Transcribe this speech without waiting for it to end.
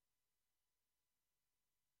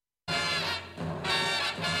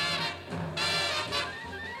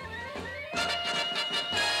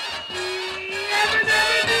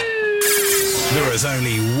There is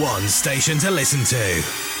only one station to listen to.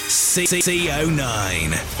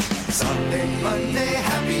 CO9. Sunday, Monday,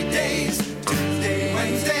 happy days. Tuesday,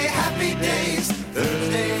 Wednesday, happy days.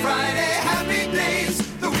 Thursday, Friday, happy days.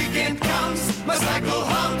 The weekend comes, my cycle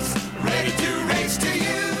hums, ready to race to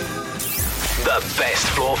you. The best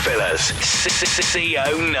floor fillers.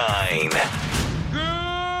 CO9.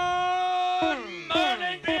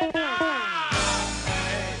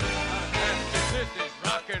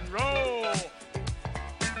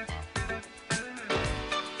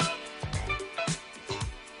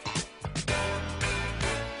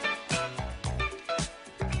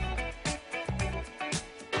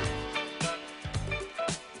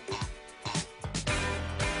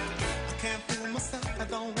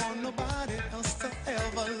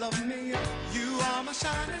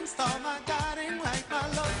 Shining star, my guiding light, my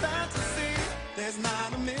love fantasy. There's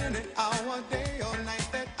not a minute, hour, day or night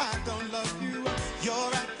that I don't love you.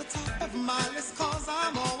 You're at the top of my list, cause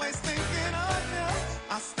I'm always thinking of you.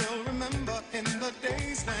 I still remember in the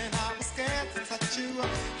days when I was scared to touch you,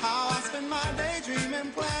 how I spent my day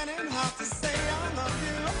dreaming, planning how to say I love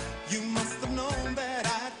you. You must have known that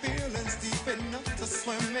I had feelings deep enough to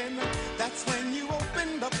swim in. That's when you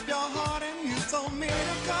opened up your heart and you told me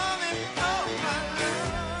to come in. Oh my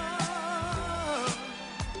love.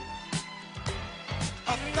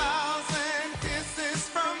 1,000 kisses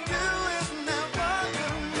from you is never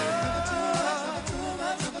enough.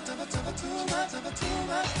 Too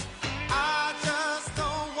much. I just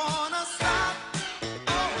don't wanna stop.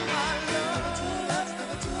 Oh my love. Too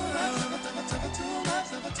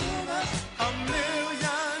much. A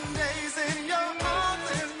million days in your arms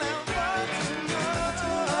is never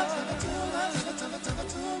too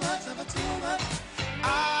much.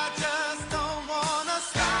 I just don't wanna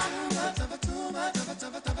stop.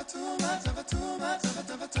 Too much.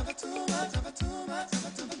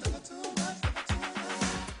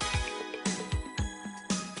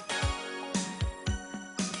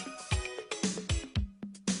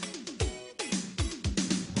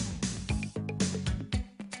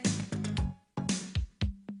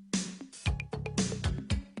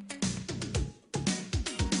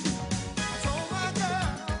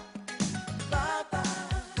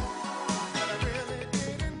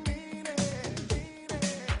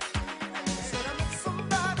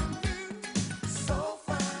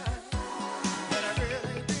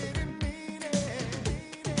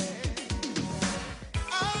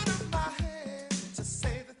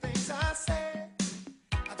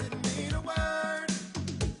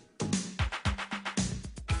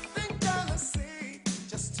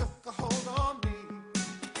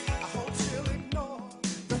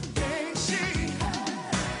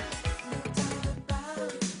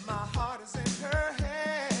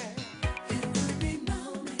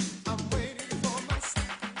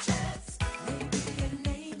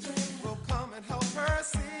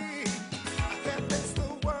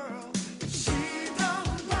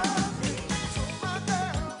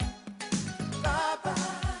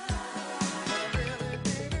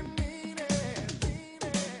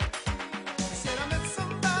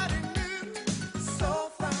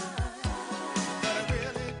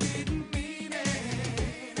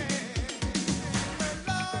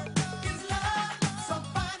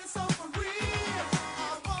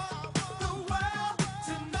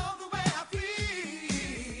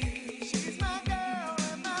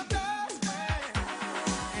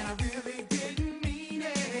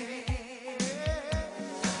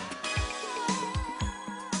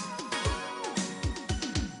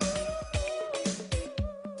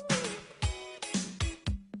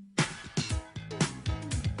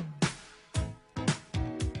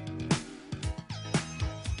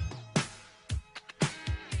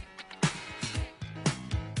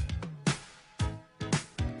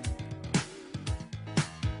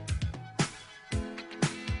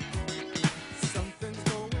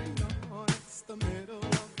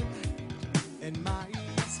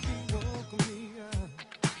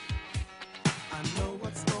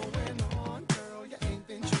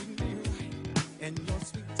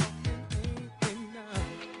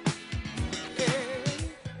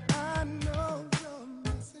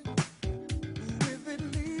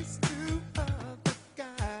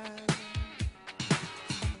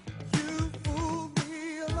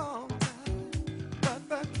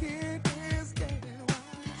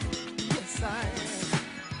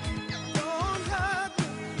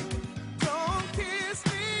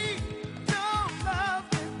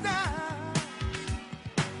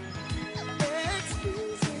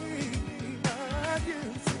 Excuse me.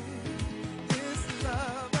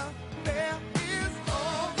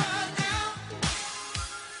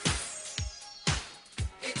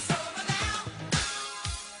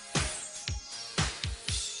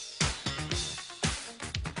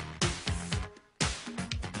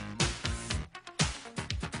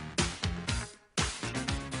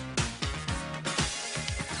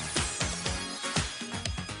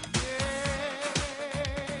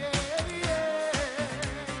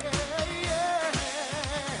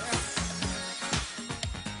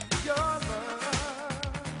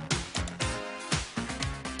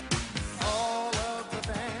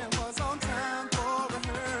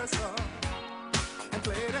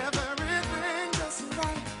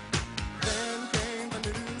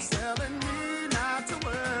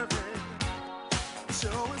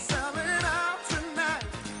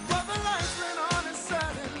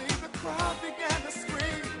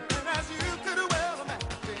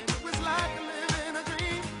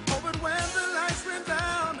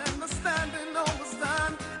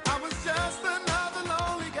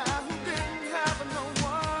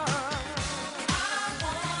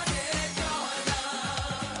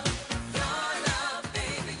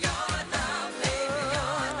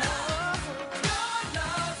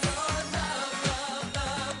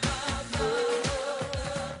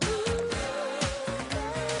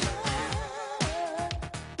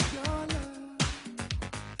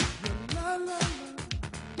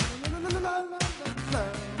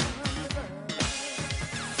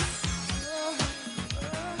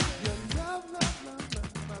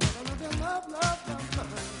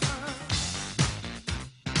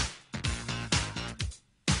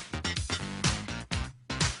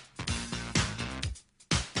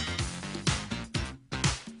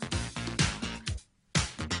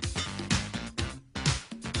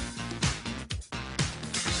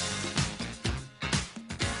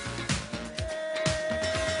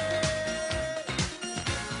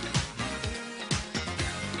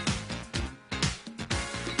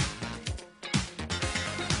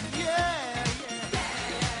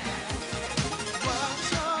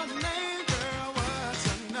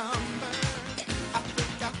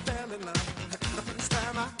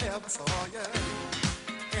 saw you,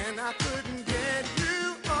 and I couldn't get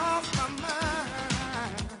you off my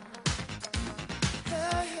mind.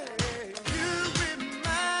 Hey, hey, you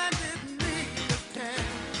reminded me of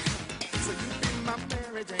Candy. So you be my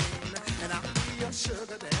Mary Jane, and I'll be your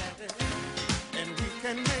sugar daddy, and we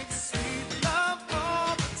can make sweet love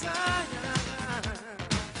all the time.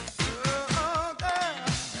 Oh, girl,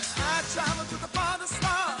 I travel to the farthest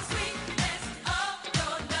stars. The sweetness of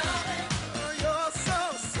your loving. Oh, you're so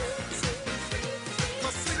sweet, sweet, sweet, sweet.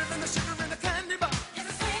 More sweeter than the sugar in the candy bar. It's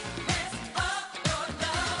the sweetness of your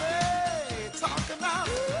loving. Hey, talk about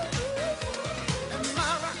and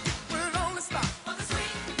my rocket will only stop for the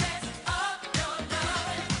sweetness of your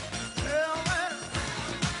loving. Well,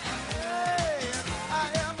 hey, if I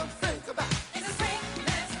ever think about it's the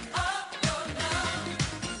sweetness of your loving.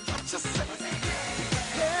 What you say?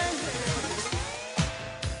 Yeah, yeah.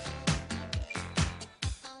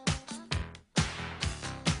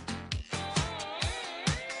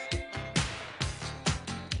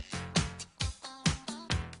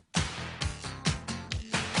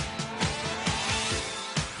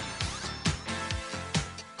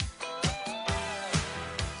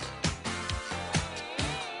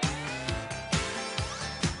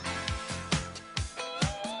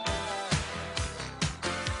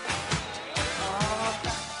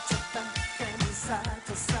 Side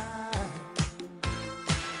to side,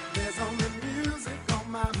 there's only music on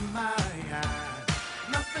my mind.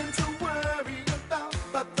 Nothing to worry about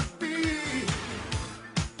but the beat.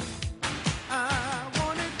 I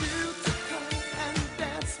wanted you to come and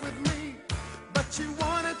dance with me, but you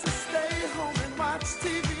wanted to stay home and watch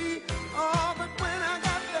TV. Oh, but when I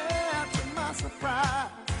got there, to my surprise,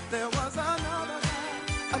 there was another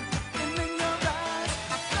guy, a looking in your eyes.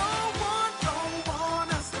 I don't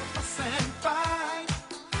want us to fuss and fight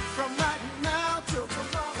from right now till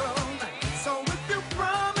tomorrow night. So if you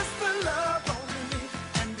promise to love only me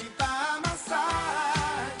and be by my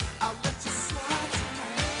side, I'll let you slide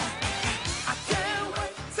tonight. I can't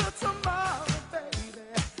wait till tomorrow, baby.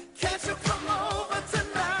 Can't you come over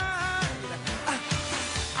tonight?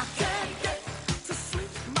 I can't get to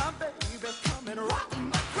sleep, my baby. Come and rock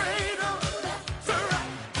my cradle left to right.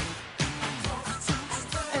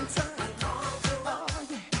 And turn, oh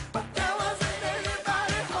yeah. But there wasn't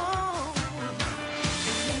anybody home.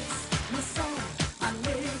 It makes me so, I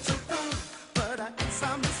need you gone. But I guess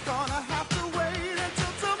I'm just gonna have to wait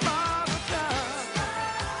until tomorrow comes.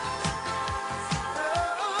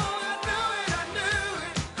 Oh, I knew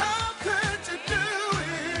it. How could you do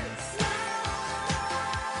it?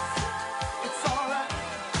 It's alright,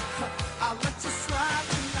 I'll let you slide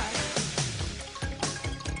tonight.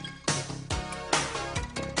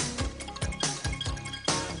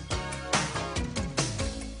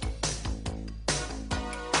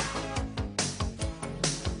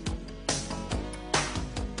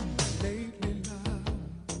 Lately, love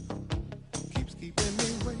keeps keeping me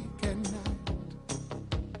awake at night,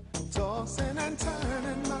 tossing and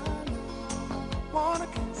turning my life. Wanna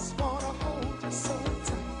kiss, wanna hold you so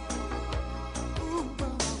tight. Ooh,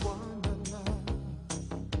 but I wonder, love,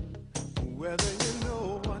 whether you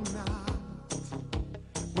know or not,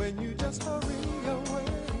 when you just hurry away,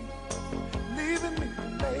 leaving me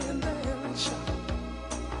laying there in shock.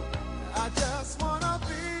 I just wanna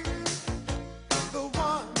be the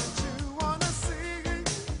one that you wanna see.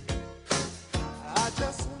 I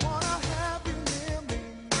just wanna have you near me,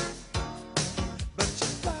 but you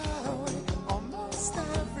fly away almost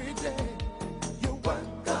every day. You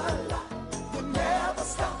work a lot, you never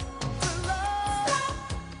stop to love.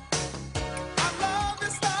 I love you,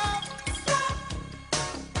 stop.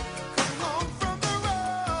 Come home from the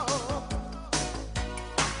road.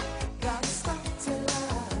 Gotta stop to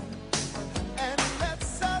love. And let's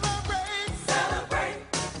celebrate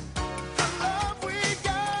the love we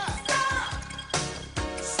got.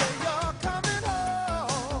 Say you're coming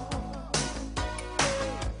home.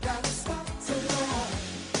 Gotta stop to love.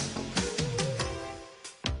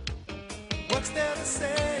 What's there to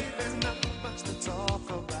say? There's not much to talk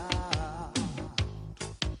about.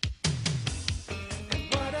 And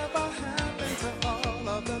whatever happened to all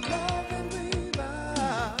of the love that we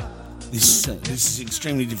found? This is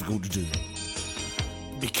extremely difficult to do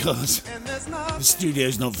because And there's the nothing.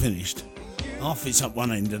 studio's not finished. Half it's up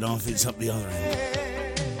one end and half it's up the other end.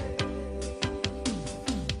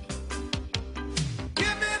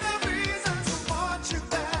 Give me the reason to want you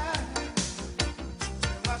back.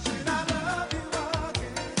 Why should I love you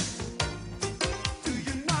again? Do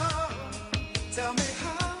you know? Tell me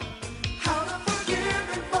how to forgive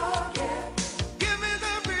and forget. Give me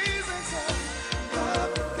the reason to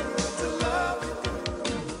love you, to love you,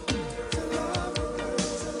 to love you,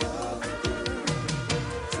 to love you.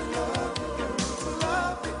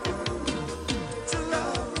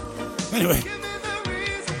 Anyway.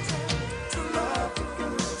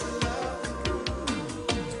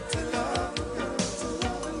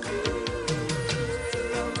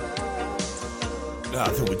 I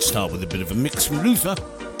thought we'd start with a bit of a mix from Luther.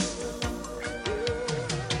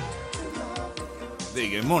 There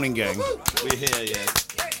you go, morning gang. We're here, yeah.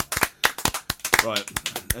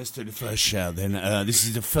 Right, let's do the first shout then. This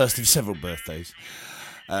is the first of several birthdays.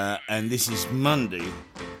 And this is Monday,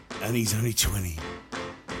 and he's only 20.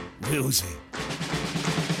 Willsy.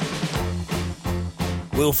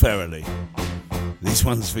 Will Ferrelly. This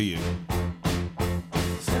one's for you.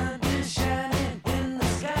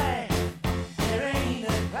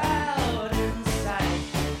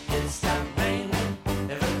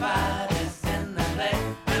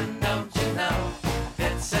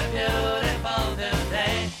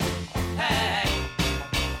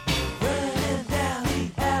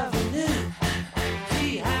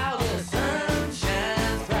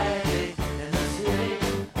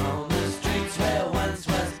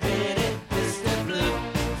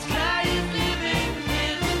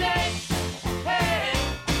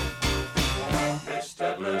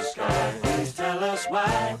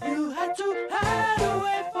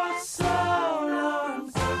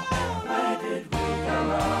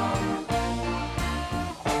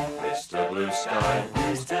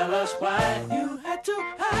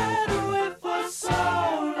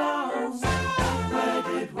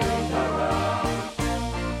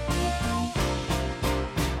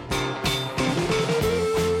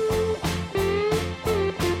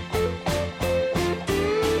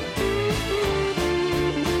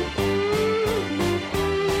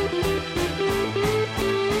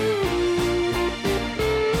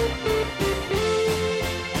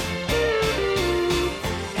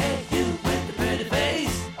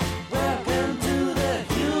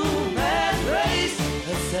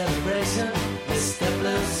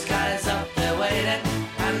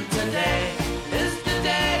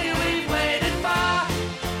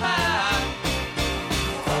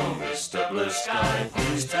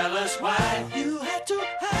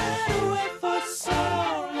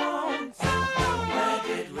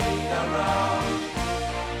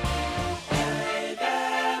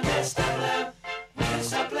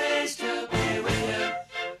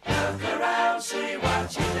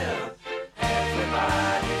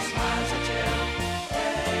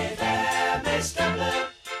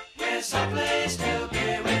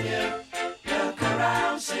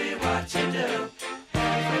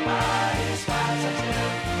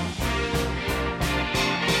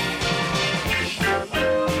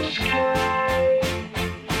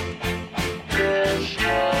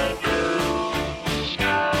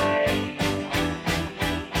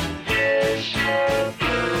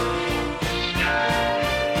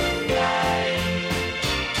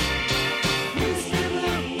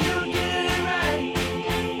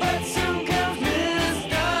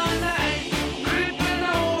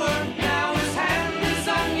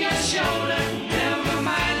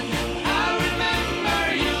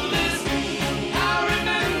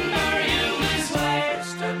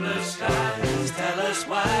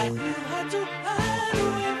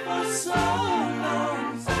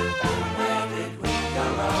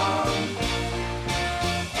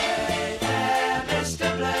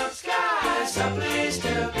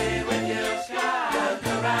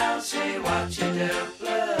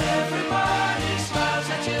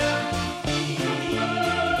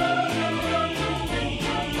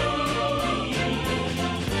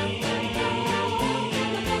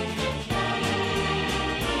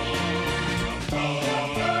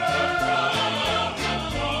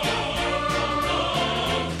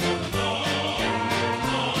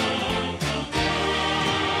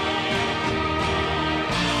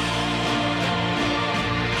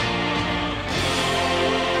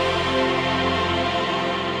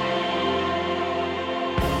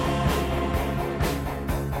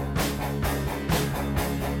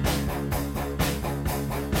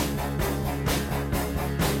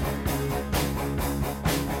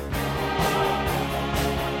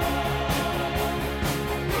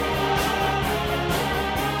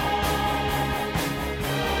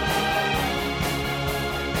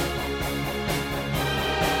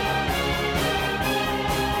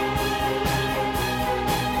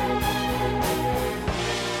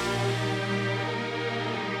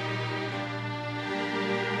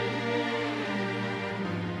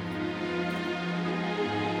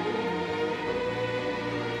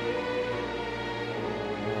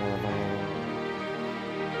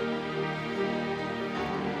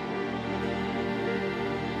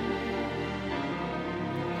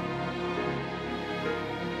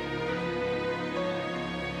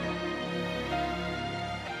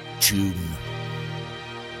 tune.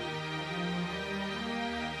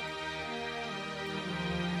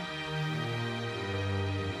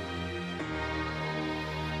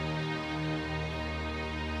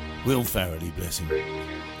 Will Farrelly, bless him.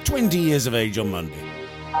 20 years of age on Monday.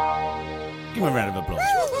 Give him a round of applause.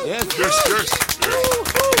 Yes.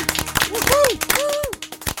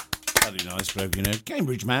 Bloody nice bloke, you know.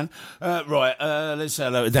 Cambridge man. Right, let's say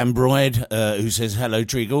hello to Dan Bride, who says hello,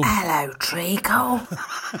 Treacle. Hello, Treacle.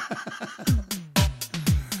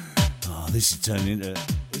 Oh, this is turning into...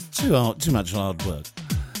 It's too much hard work.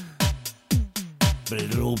 But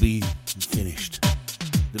it'll all be finished.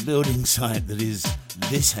 The building site that is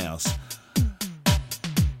this house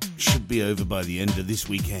should be over by the end of this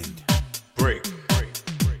weekend. Break.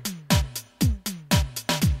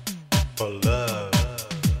 For love.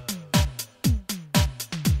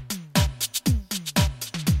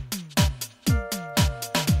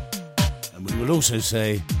 And we will also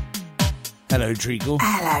say hello, Treacle.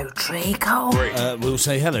 Hello, Treacle. We'll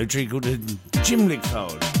say hello, Treacle, to Jim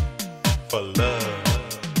Lickfold. For love.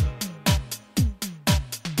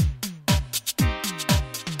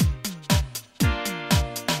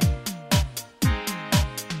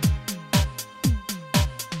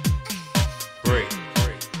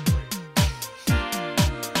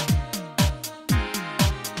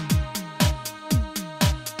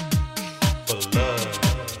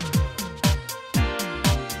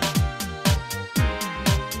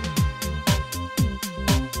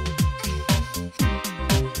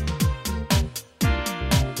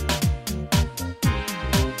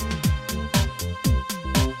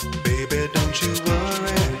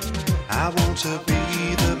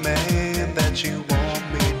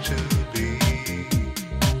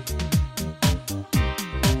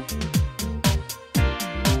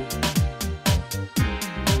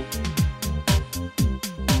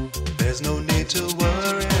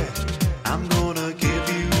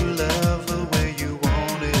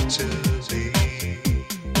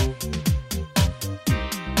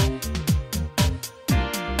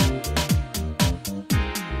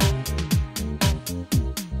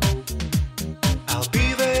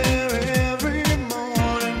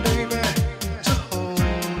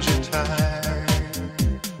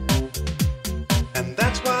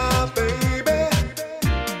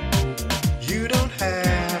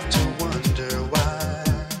 Why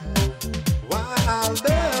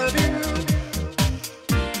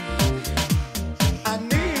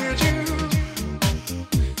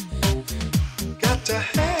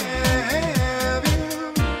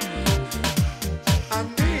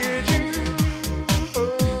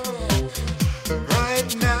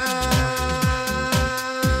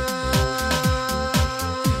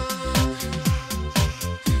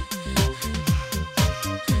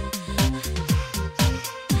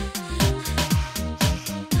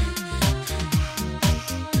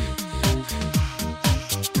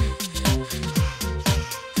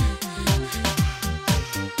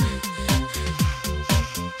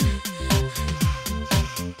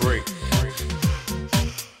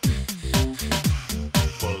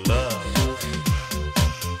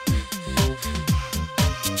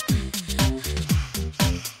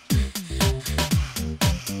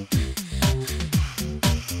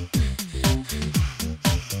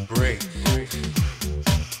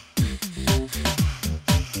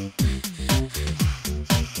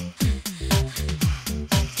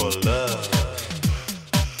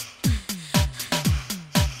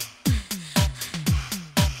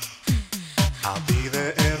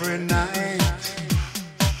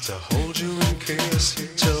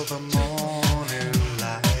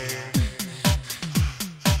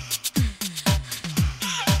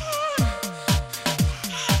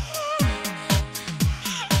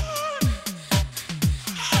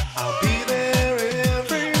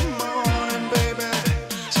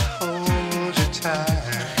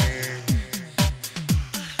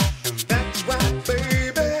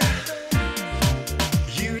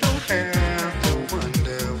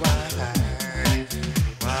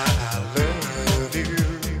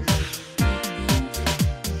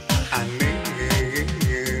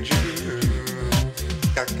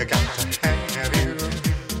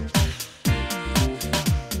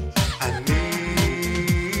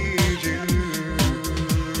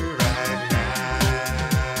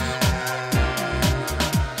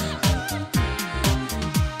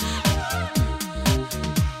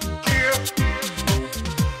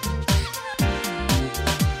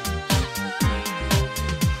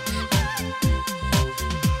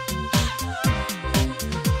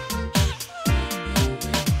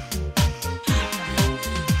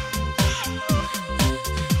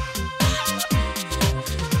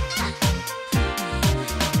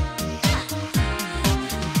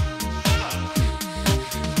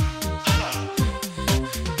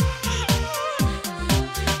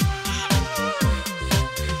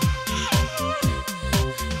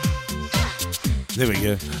There we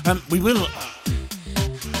go. We will.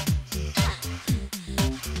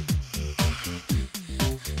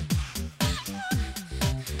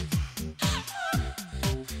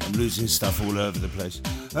 I'm losing stuff all over the place.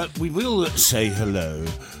 We will say hello,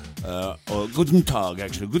 or guten Tag,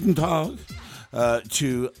 actually. Guten Tag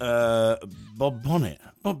to Bob Bonnet.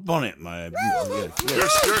 Bob Bonnet, my.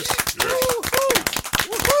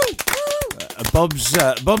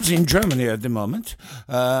 Bob's in Germany at the moment.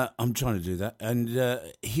 I'm trying to do that. And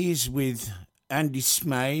he's with Andy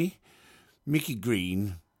Smay, Mickey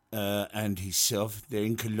Green, and himself. They're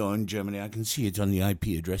in Cologne, Germany. I can see it on the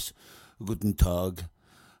IP address. Guten Tag.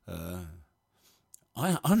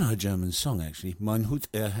 I know a German song, actually. Mein Hut,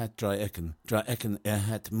 hat drei Ecken. Drei Ecken,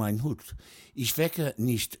 hat mein Hut. Ich wecke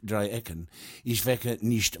nicht drei Ecken. Ich wecke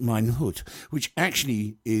nicht mein Hut. Which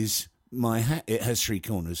actually is my hat. It has three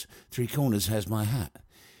corners. Three corners has my hat.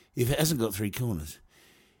 If it hasn't got three corners,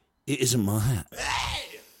 it isn't my hat.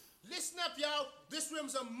 Hey! Listen up, y'all. This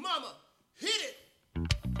room's a mama. Hit it!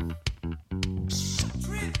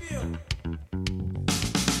 Tribute!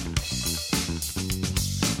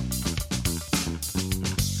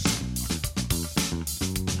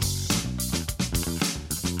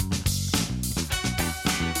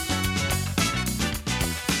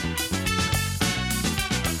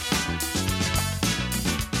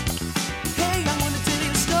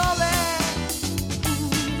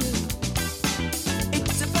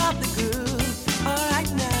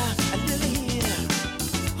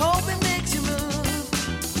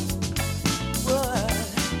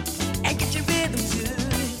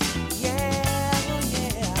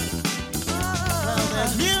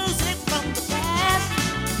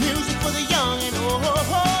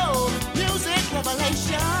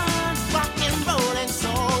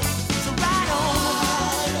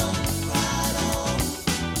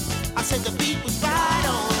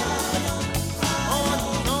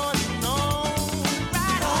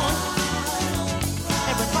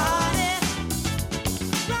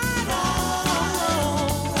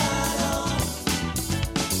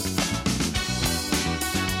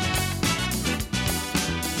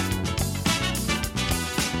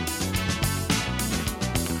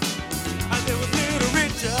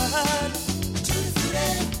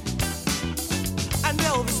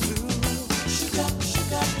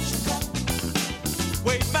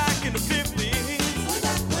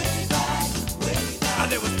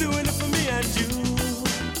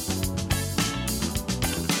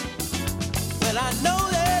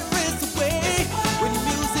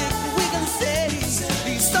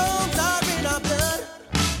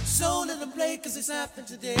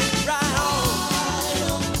 Today, right on,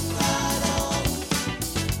 right on.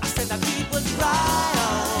 I said the people's right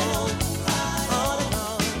on, right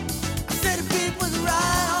on. I said the people's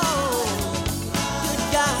right on, good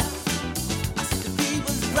God. I said the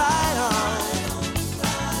people's right on,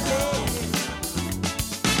 yeah.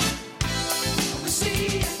 We see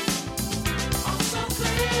it all so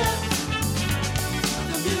clear.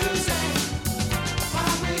 The music, why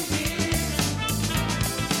we're here,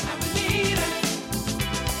 and we need it.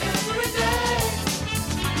 Every day,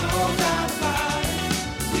 no doubt about it,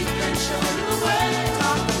 we can show you the way.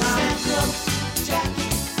 Talk about Sandra,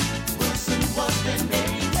 Jackie, Wilson was their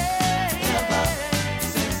name. Ever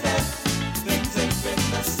since then, things ain't been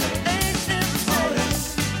the same. Otis,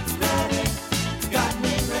 Redding, got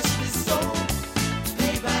me restless soul.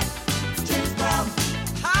 Payback, James Brown,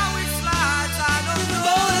 how it slides, I don't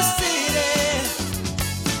know. The city,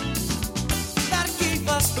 gotta keep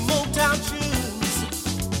us the Motown tunes.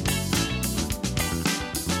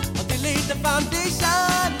 Laid the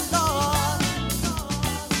foundation, Lord,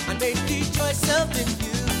 and made Detroit something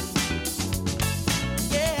new.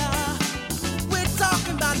 Yeah, we're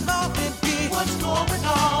talking about Northern Beach. What's going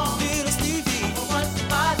on? Little Stevie, what's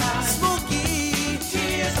my life? Smokey,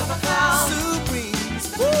 Tears of a Clown, Supremes.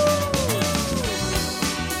 Woo!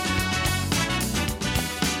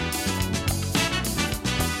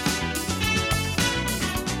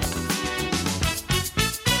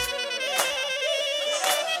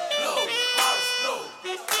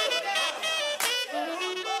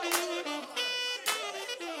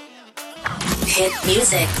 Hit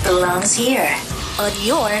music belongs here on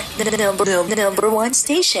your number one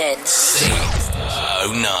station. C09.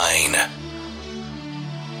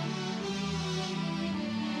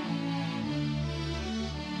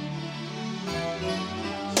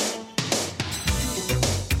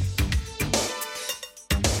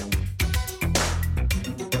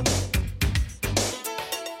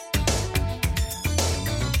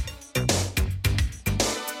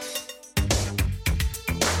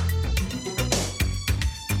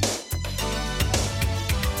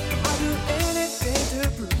 I'll do anything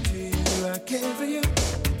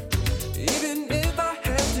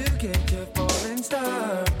shining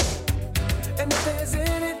star. And if there's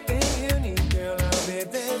anything you need, girl, I'll be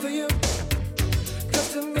there for you. 'Cause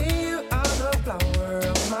to me, you are the flower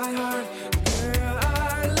of my heart. Girl,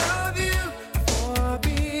 I love you for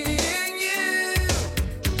being you.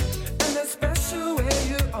 And the special way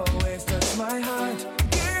you always touch my heart.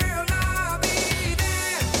 Girl, I'll be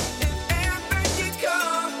there if ever you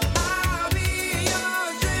call. I'll be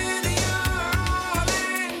yours and you're all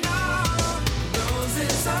and all.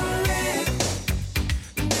 Roses are red,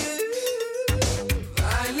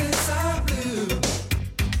 violets are blue.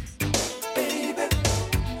 Baby,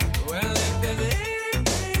 well, if there's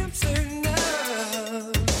anything I'm certain of,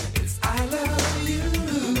 it's I love you.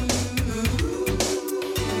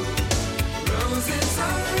 Roses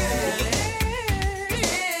are red,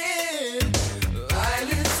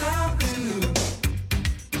 violets are blue.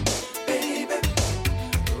 Baby,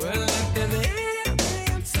 well, if there's anything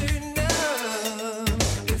I'm certain of,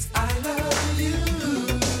 it's I love you.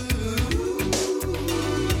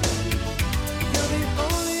 You're the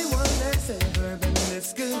only one that's ever been this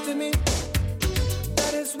good to me.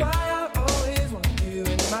 That is why I always want you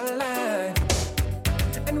in my life.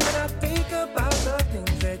 And when I think about the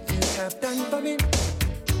things that you have done for me,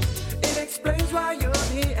 it explains why you're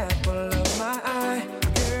the apple of my eye.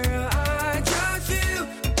 Girl, I trust you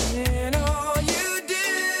in all you do.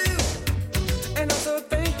 And I'm so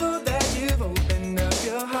thankful that you've opened up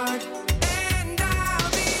your heart. And I'll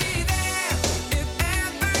be there if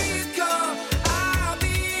ever you call. I'll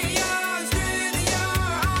be yours till you're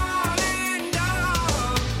all and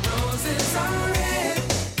all. Roses are red,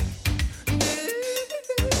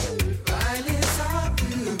 violets are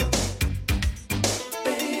blue.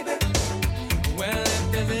 Baby, well, if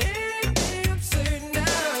there's anything I'm certain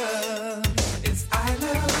of, it's I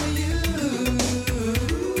love you.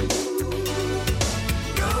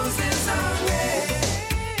 Roses are red,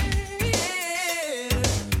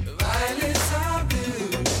 violets are blue.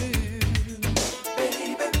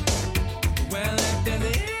 Baby, well, if there's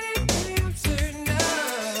anything I'm certain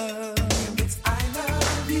of, it's I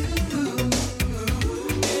love you.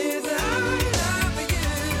 It's I love you.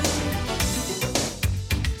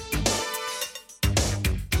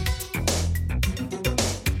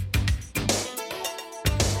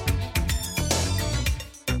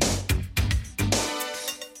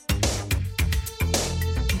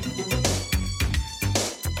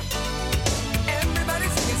 Everybody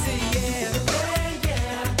sing and say yeah,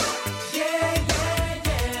 yeah, yeah, yeah,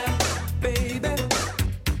 yeah, baby,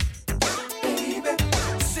 baby,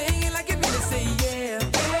 sing it like you mean it, say yeah,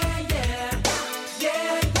 yeah,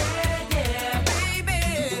 yeah, yeah, yeah, baby.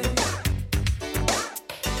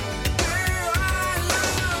 Girl, I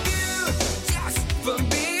love you just for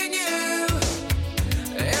being you.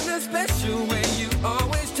 And the special way you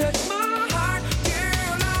always touch my heart.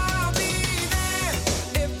 Girl, I'll be there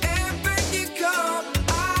if ever you call.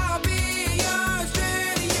 I'll be yours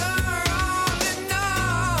till you're all in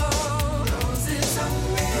all. Roses are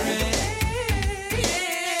red,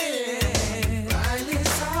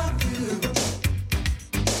 violets are blue.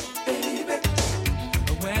 Baby,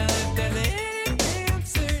 well, if there's anything I'm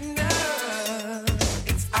certain of,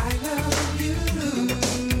 it's I love you.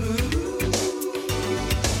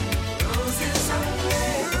 Roses are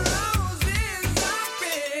red,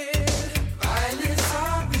 violets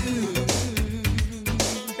are blue.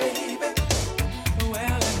 Baby,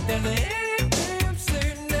 well, if there's anything I'm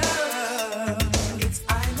certain of, it's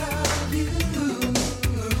I love you.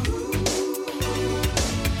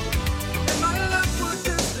 And my love will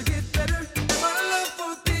just get better. And my love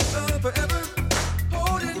will be forever.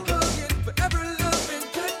 Holding, hugging, forever loving,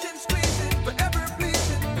 touching, squeezing, forever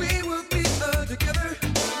pleasing. We will be together,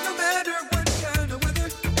 no matter what kind of weather.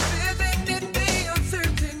 If there's anything I'm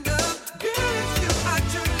certain of, girl, it's you I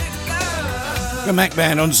truly love. The Mac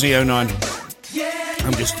Band on CO9. Yeah,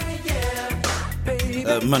 I'm just baby,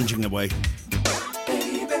 munching away.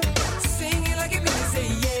 baby, sing it like you mean it, say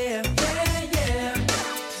yeah, yeah,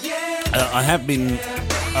 yeah, yeah. I have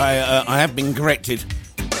been corrected.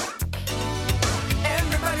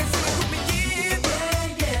 Everybody sing it with me,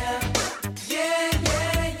 yeah, yeah,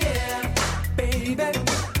 yeah, yeah, baby.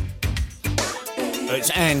 It's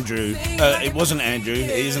Andrew. It wasn't Andrew. It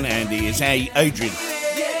isn't Andy. It's Adrian.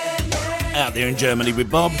 Out there in Germany with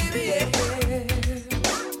Bob.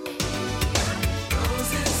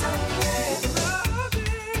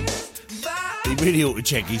 He really ought to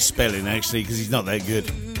check his spelling, actually, because he's not that good.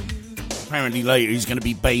 Apparently later he's going to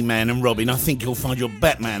be Bayman and Robin. I think you'll find your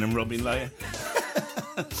Batman and Robin later.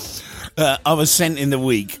 I was sent in the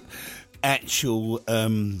week actual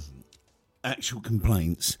actual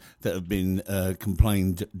complaints that have been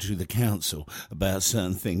complained to the council about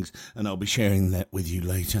certain things, and I'll be sharing that with you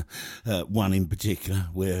later. One in particular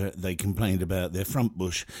where they complained about their front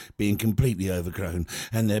bush being completely overgrown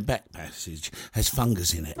and their back passage has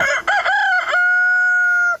fungus in it.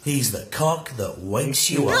 He's the cock that wakes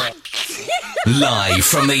you up. Live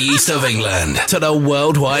from the east of England to the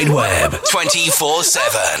World Wide Web,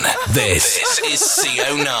 24/7. This is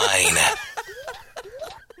CO9.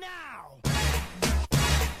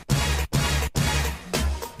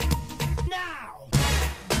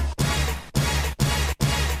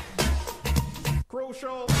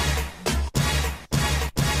 Crucial.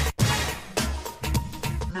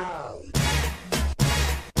 Now.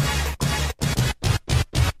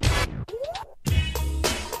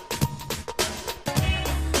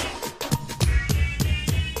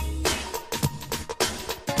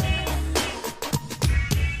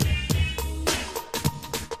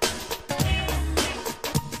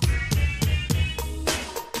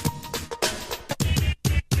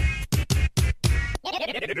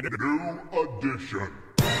 New edition.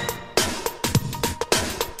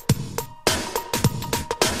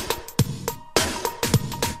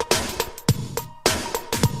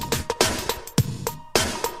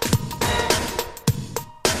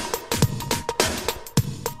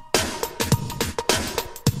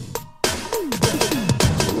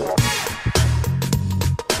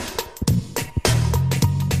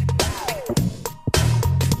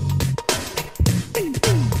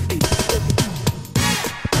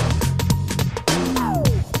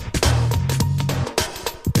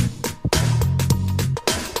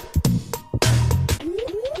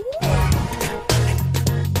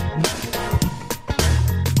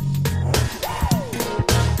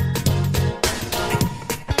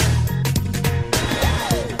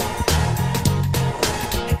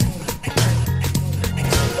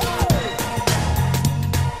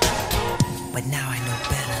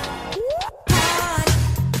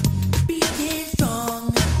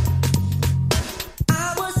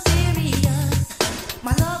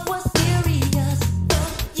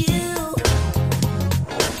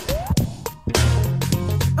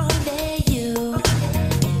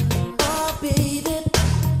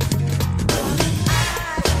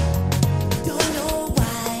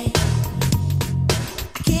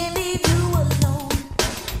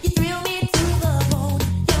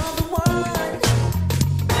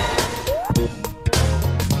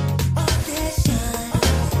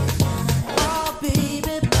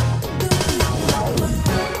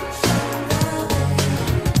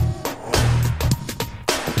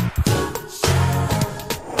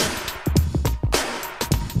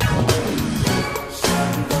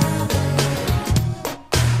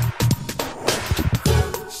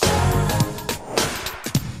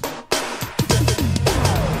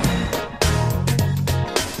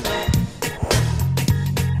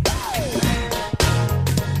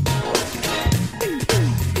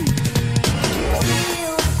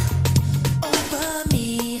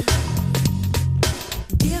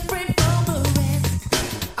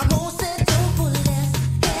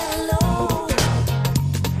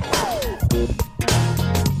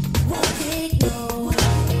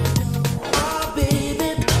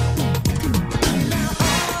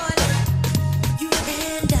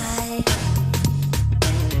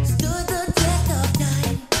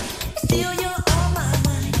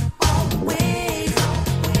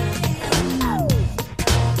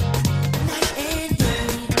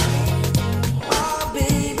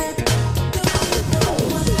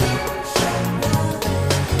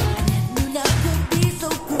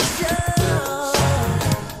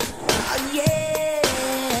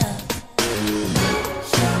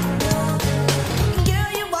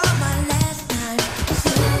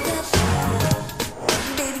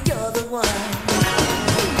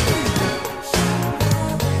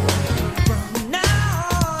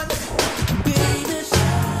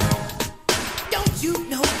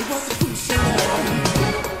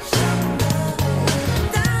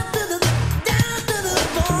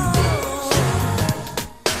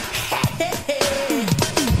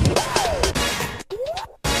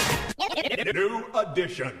 New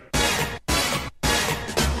edition.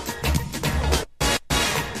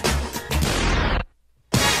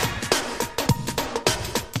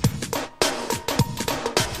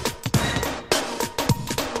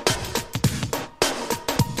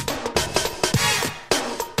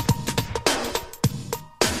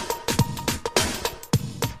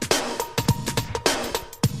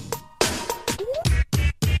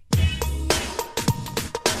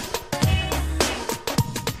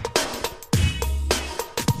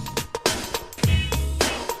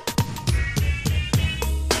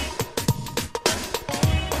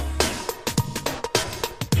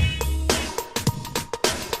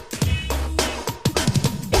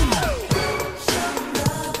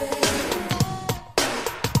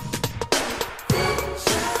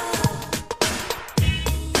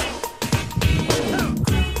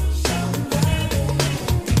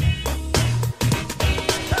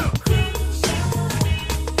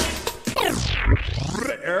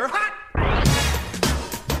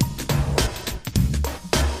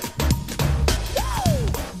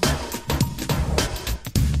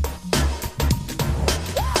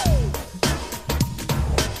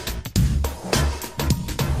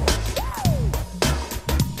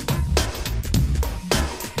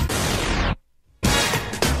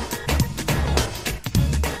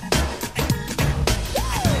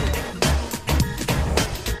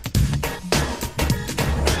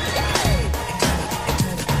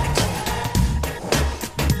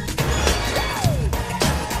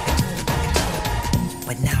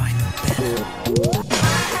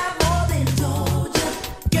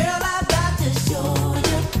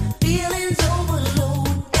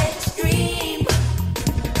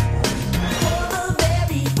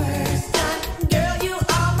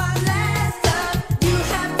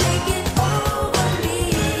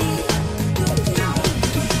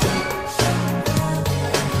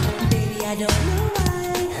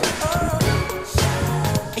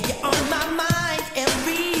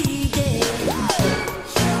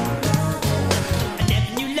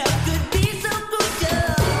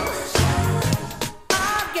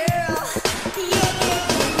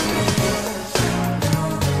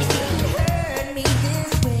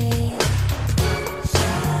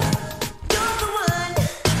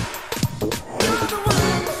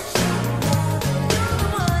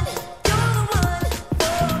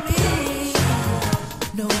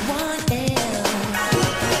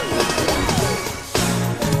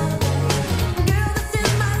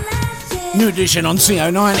 edition on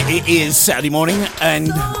CO9. It is Saturday morning,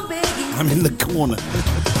 and I'm in the corner.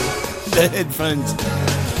 The headphones.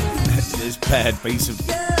 This bad piece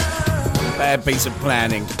of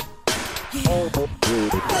planning.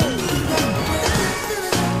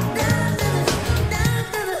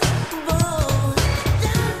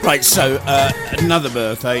 Right, so another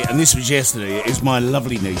birthday, and this was yesterday. It is my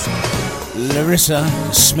lovely niece, Larissa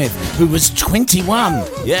Smith, who was 21.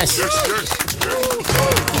 Yes.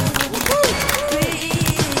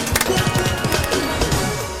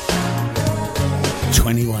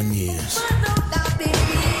 21 years.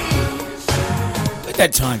 Where'd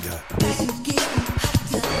that time go?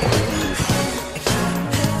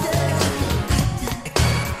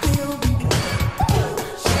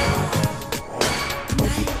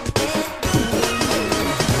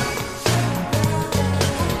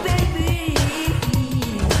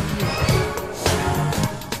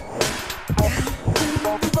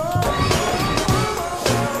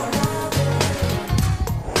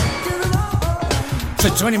 So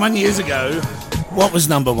 21 years ago, what was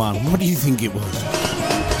number one? What do you think it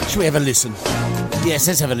was? Should we have a listen? Yes,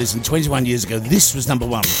 let's have a listen. 21 years ago, this was number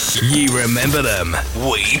one. You remember them,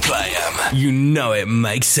 we play them. You know it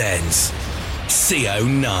makes sense.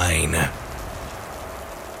 CO9.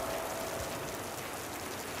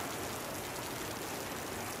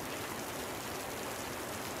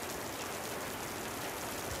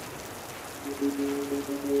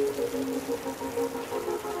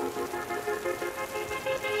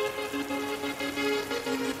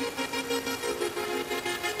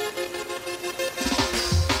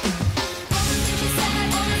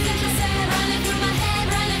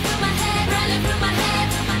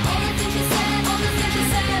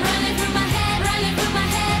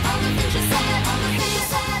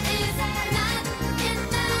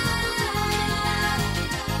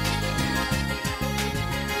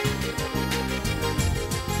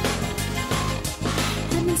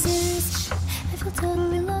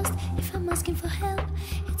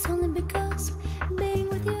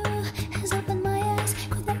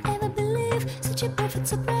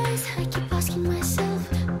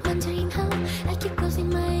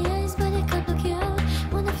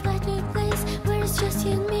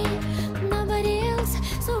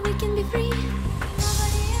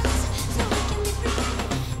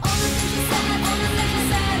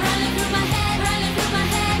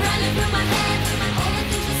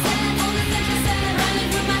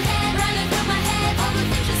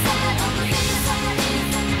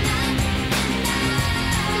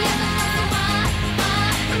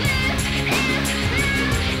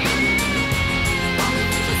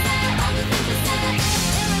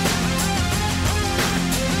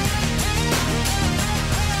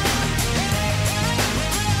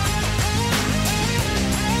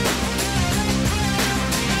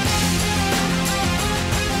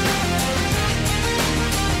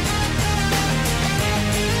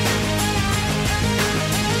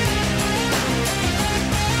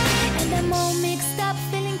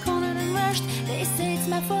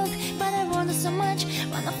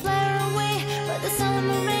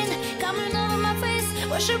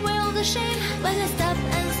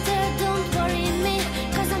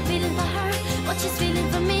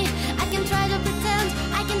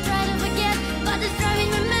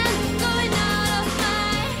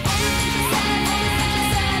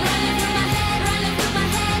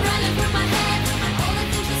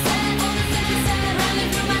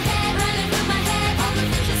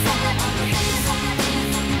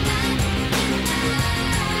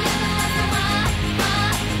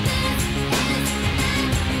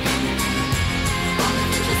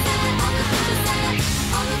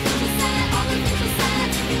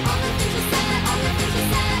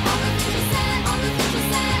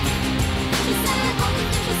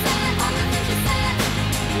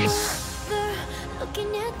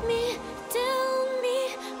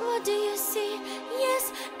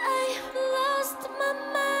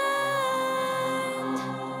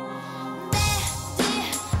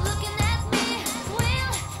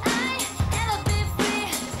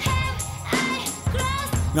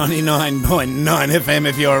 .9 FM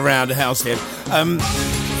if you're around Househead.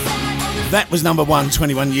 That was number one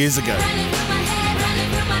 21 years ago.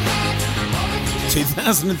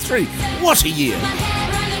 2003. What a year.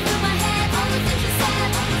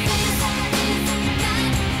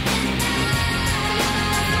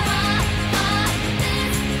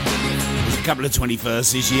 There's a couple of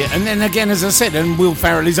 21st this year. And then again, as I said, and Will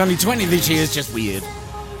Ferrell is only 20 this year. It's just weird.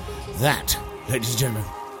 That, ladies and gentlemen,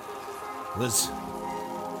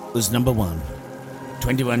 was number one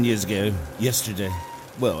 21 years ago, yesterday,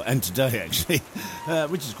 well, and today actually,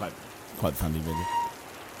 which is quite funny really.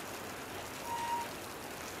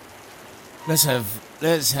 Let's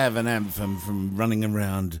have an anthem from running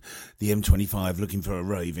around the M25 looking for a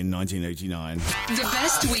rave in 1989. The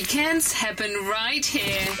best weekends happen right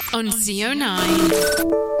here on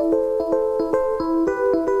CO9.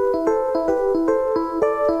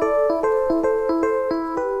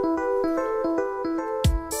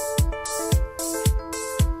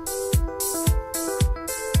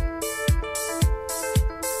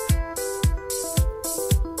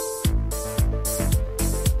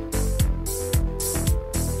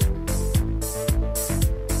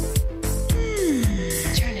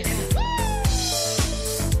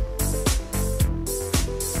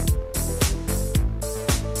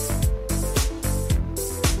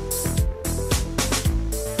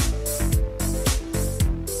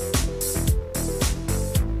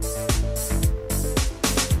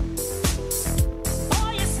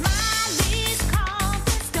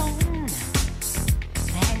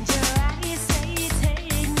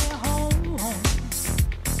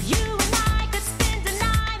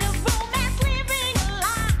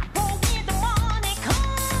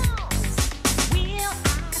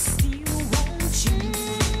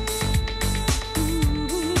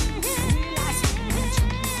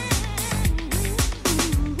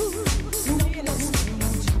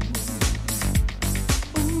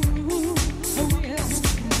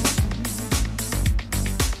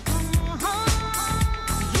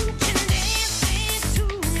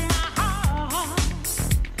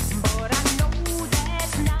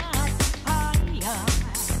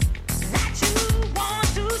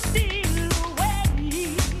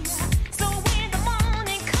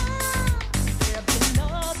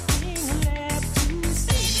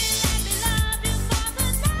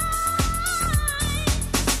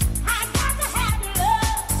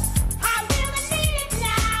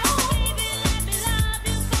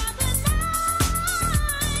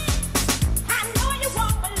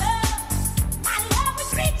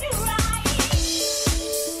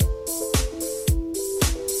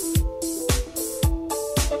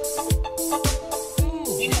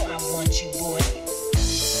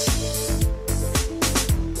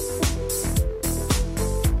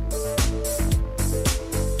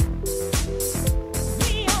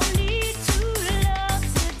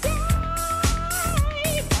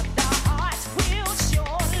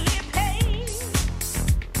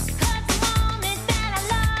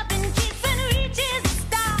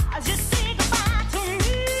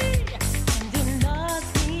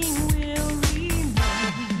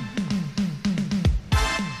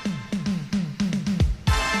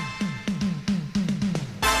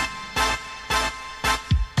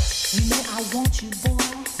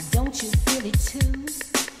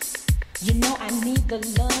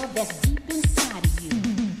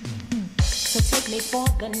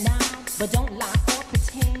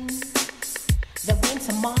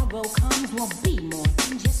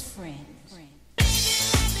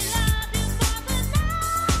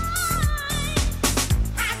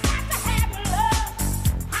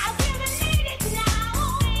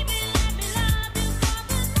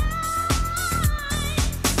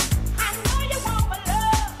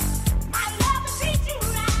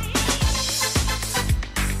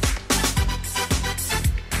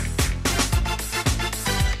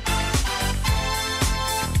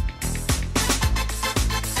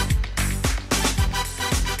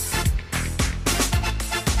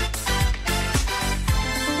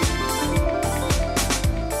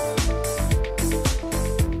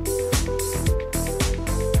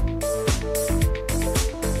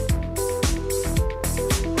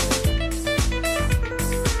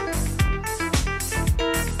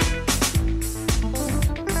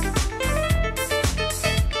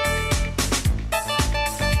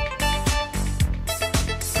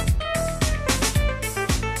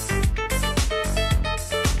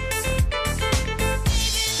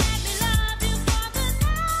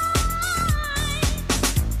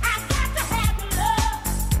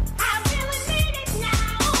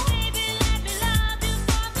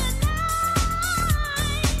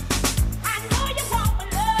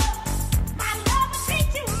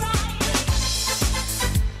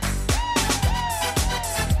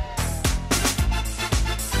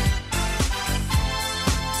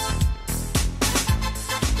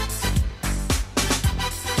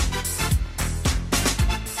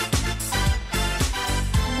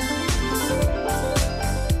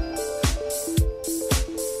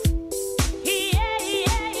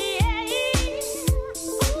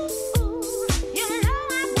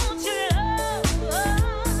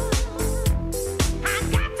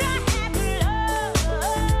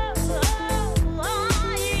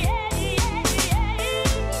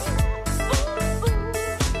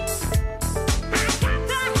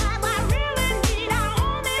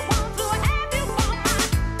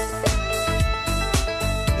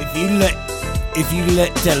 if you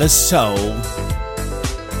let Della Soul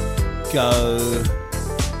go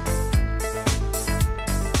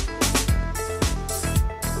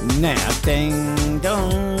now, ding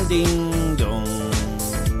dong, ding dong,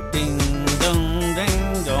 ding dong,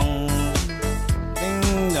 ding dong,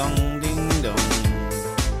 ding dong, ding dong,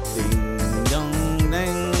 ding dong,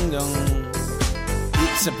 ding dong.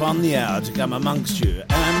 It's upon the hour to come amongst you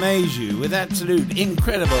and amaze you with absolute,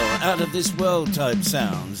 incredible, out of this world type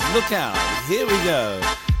sounds. Look out, here we go. I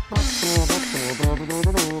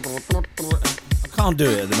can't do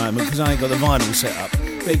it at the moment because I ain't got the vinyl set up.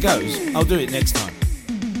 But it goes. I'll do it next time.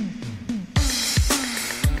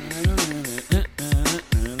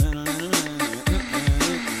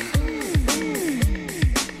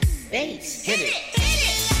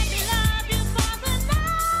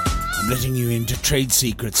 I'm letting you into trade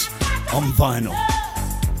secrets on vinyl.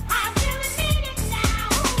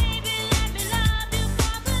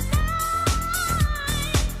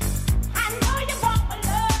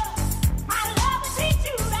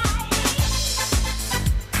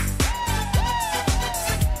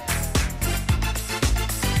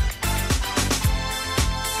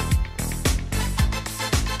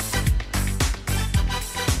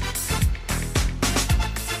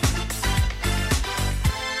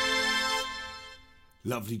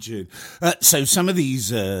 Lovely tune. So some of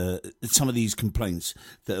these complaints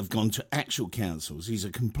that have gone to actual councils, these are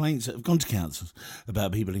complaints that have gone to councils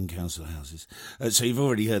about people in council houses. So you've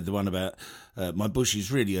already heard the one about my bush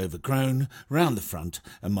is really overgrown round the front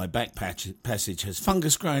and my back passage has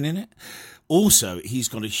fungus growing in it. Also, he's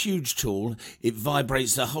got a huge tool. It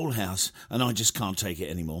vibrates the whole house and I just can't take it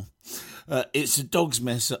anymore. It's a dog's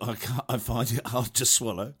mess that I find it hard to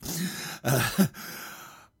swallow.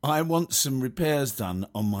 I want some repairs done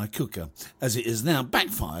on my cooker, as it has now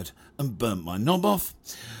backfired and burnt my knob off.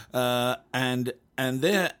 And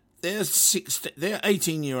their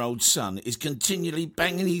 18-year-old son is continually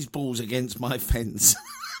banging his balls against my fence.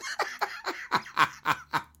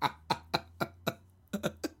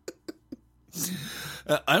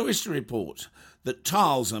 I wish to report that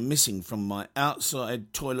tiles are missing from my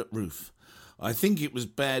outside toilet roof. I think it was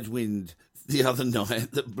bad wind the other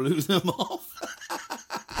night that blew them off.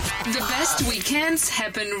 The best weekends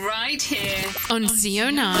happen right here on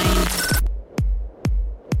CO9.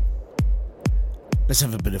 Let's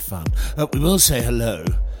have a bit of fun. We will say hello.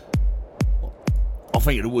 I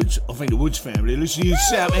think the Woods family. Listen to you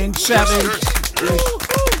shouting. Listen.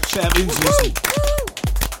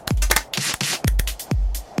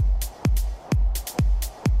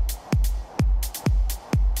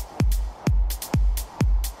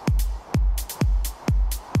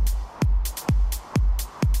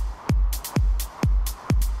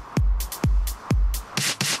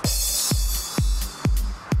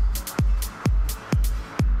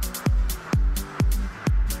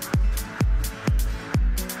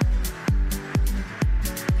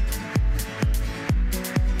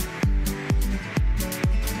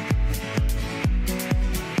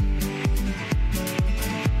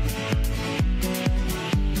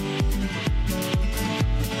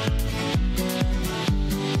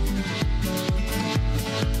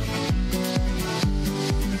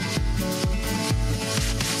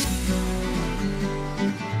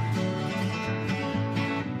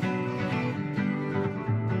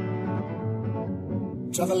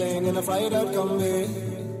 Travelling in a fried out Kombi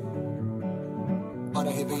on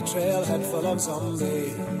a hippie trailhead full of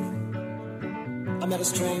zombie. I met a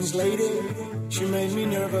strange lady, she made me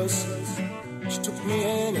nervous. She took me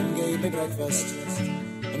in and gave me breakfast.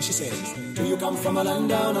 And she said, do you come from a land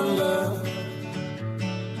down under,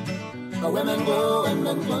 where women go and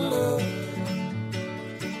men plunder?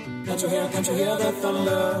 Can't you hear the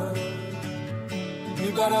thunder?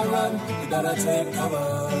 You gotta run, you gotta take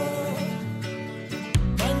cover.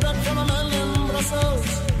 From a man in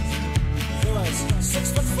Brussels, he was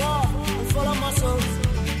 6'4" and full of muscles.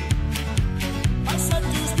 I said, do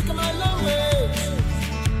you speak my language?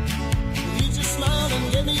 He just smiled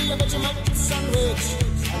and gave me a Vegemite sandwich.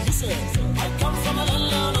 And he said, I come from a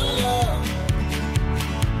land down under,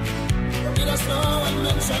 it has snow and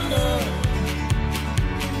men thunder.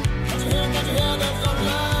 Can't you hear the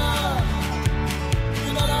thunder?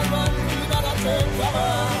 You gotta run, you gotta take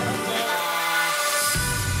cover.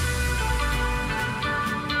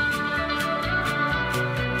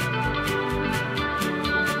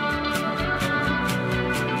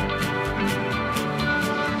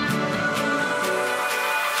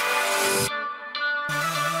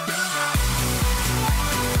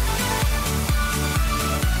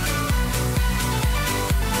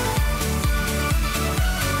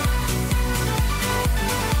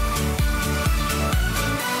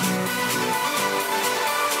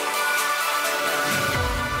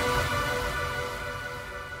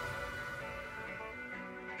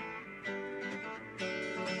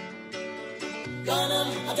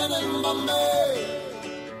 London and Bombay.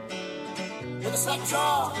 With a slack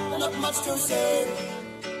jaw and not much to say.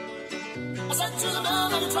 I said to the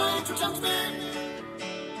man, are you trying to tempt me?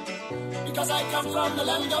 Because I come from the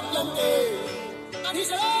land of plenty. And he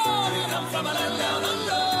said, oh, you come from a land down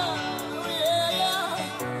under. Oh, yeah,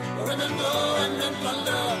 yeah. Where women go and men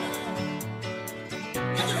plunder.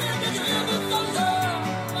 Did you hear the thunder?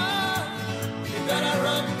 You better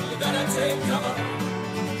run, you better take cover.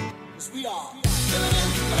 'Cause we are living in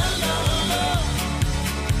the land down under.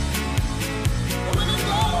 Where women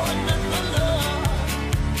go and men plunder.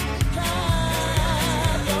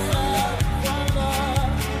 Can't go far, wonder.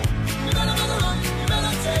 You better run, you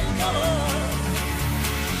better take cover.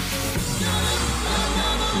 Living in the land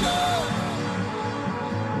down under.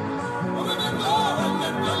 Where women go and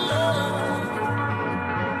men plunder.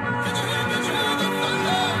 Did you hear the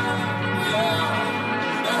thunder? Yeah.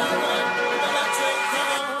 You better run, you better take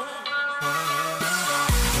cover.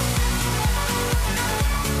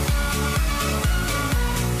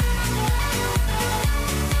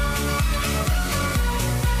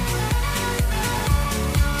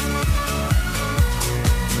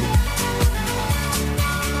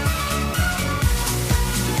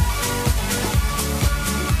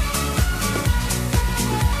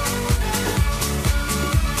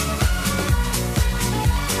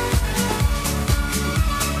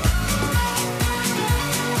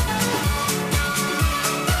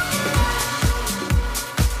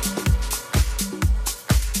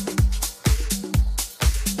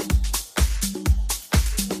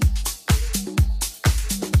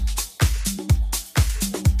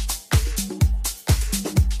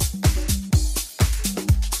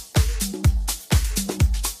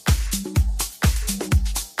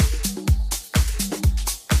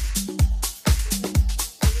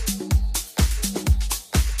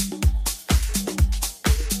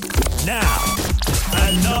 Now,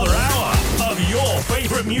 another hour of your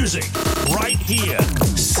favorite music right here.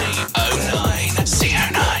 CO9.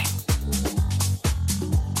 CO9.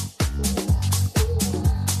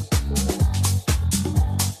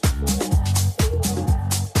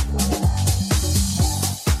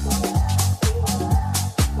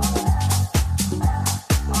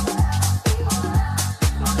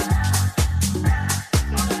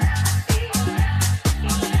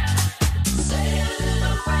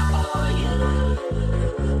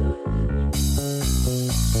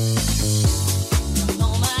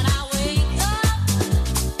 Moment I wake up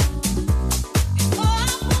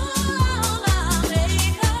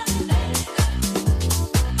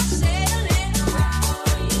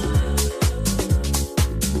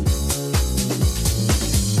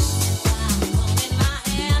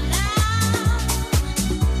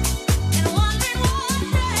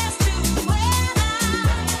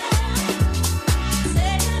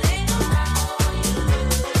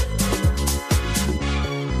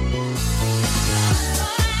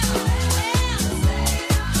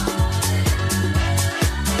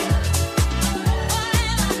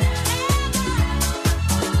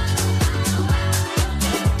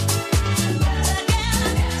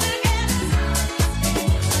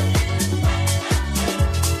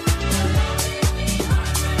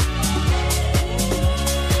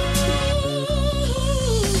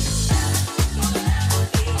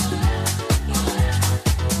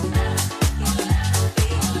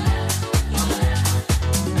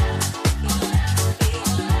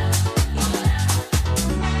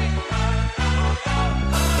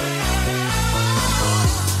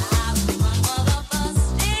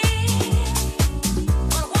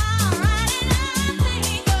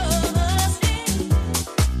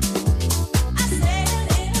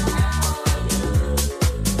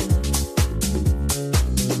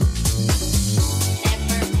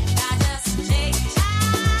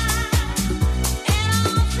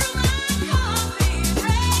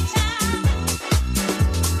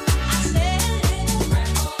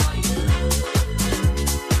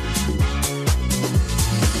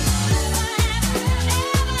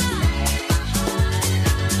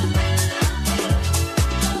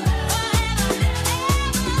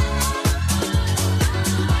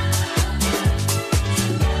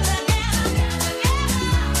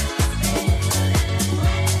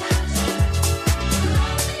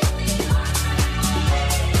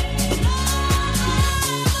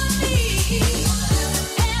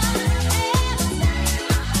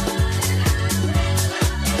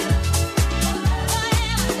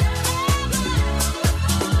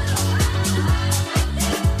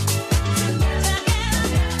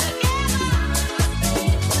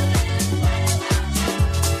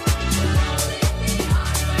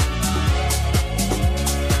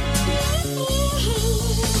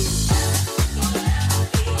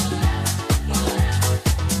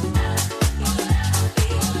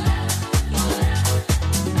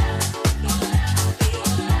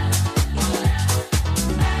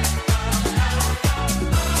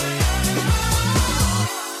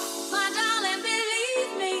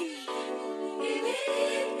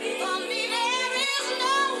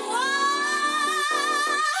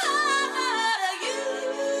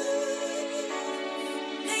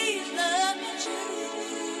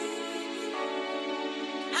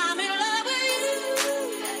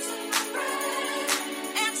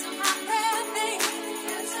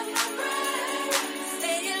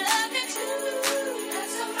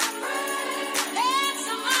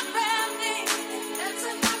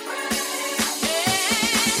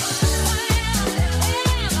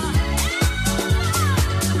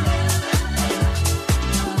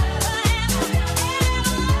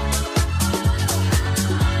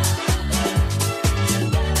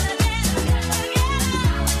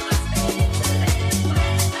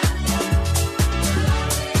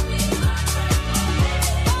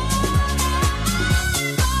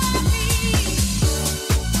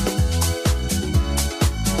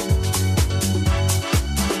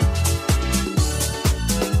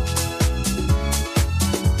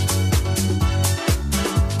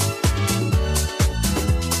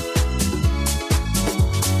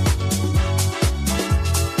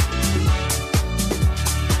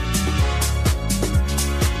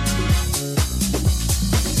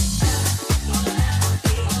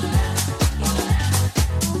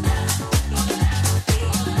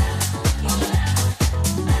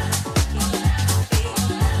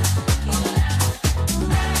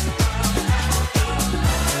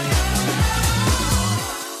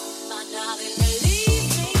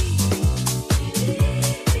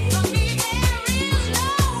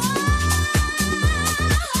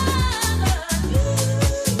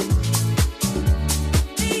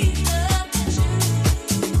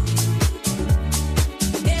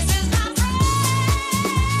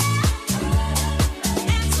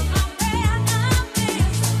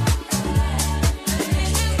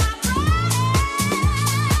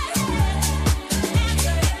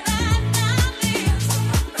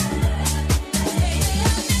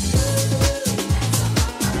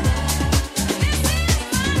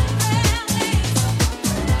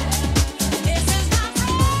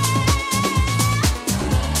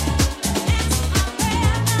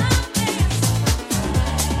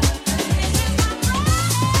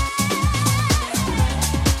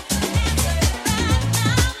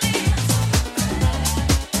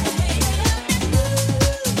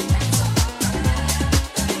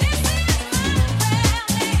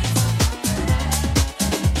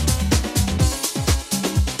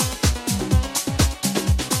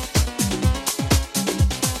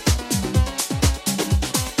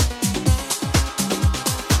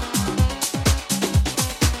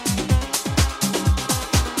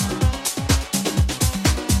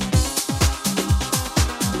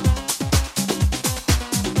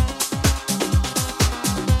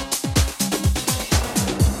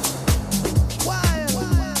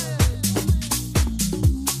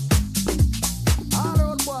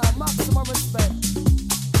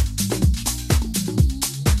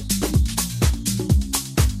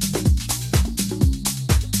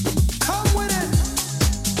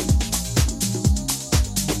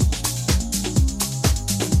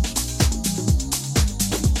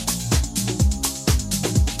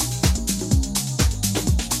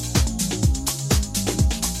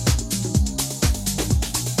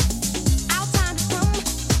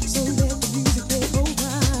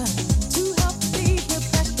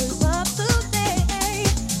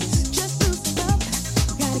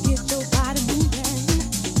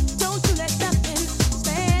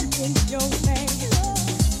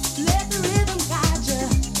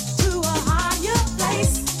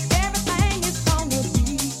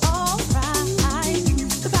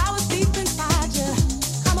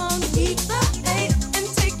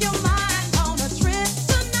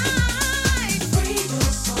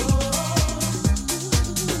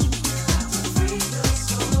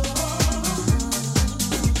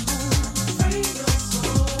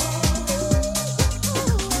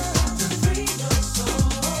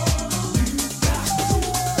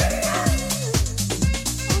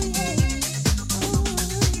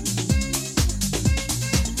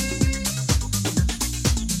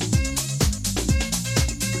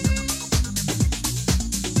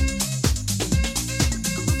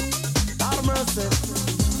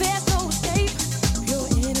opposite. There's no escape, pure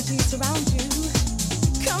energy surrounds you.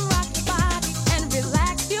 Come rock your body and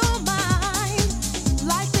relax your mind.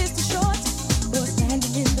 Life is too short, we're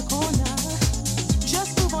standing in the corner.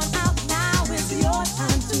 Just move on out now, it's your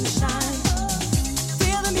time to shine.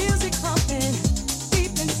 Feel the music pumping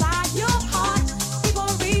deep inside your heart. Keep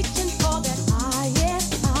on reaching for that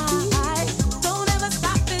highest high. Don't ever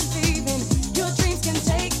stop believing your dreams can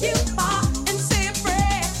take you far. And say a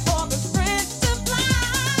prayer for the strength to fly.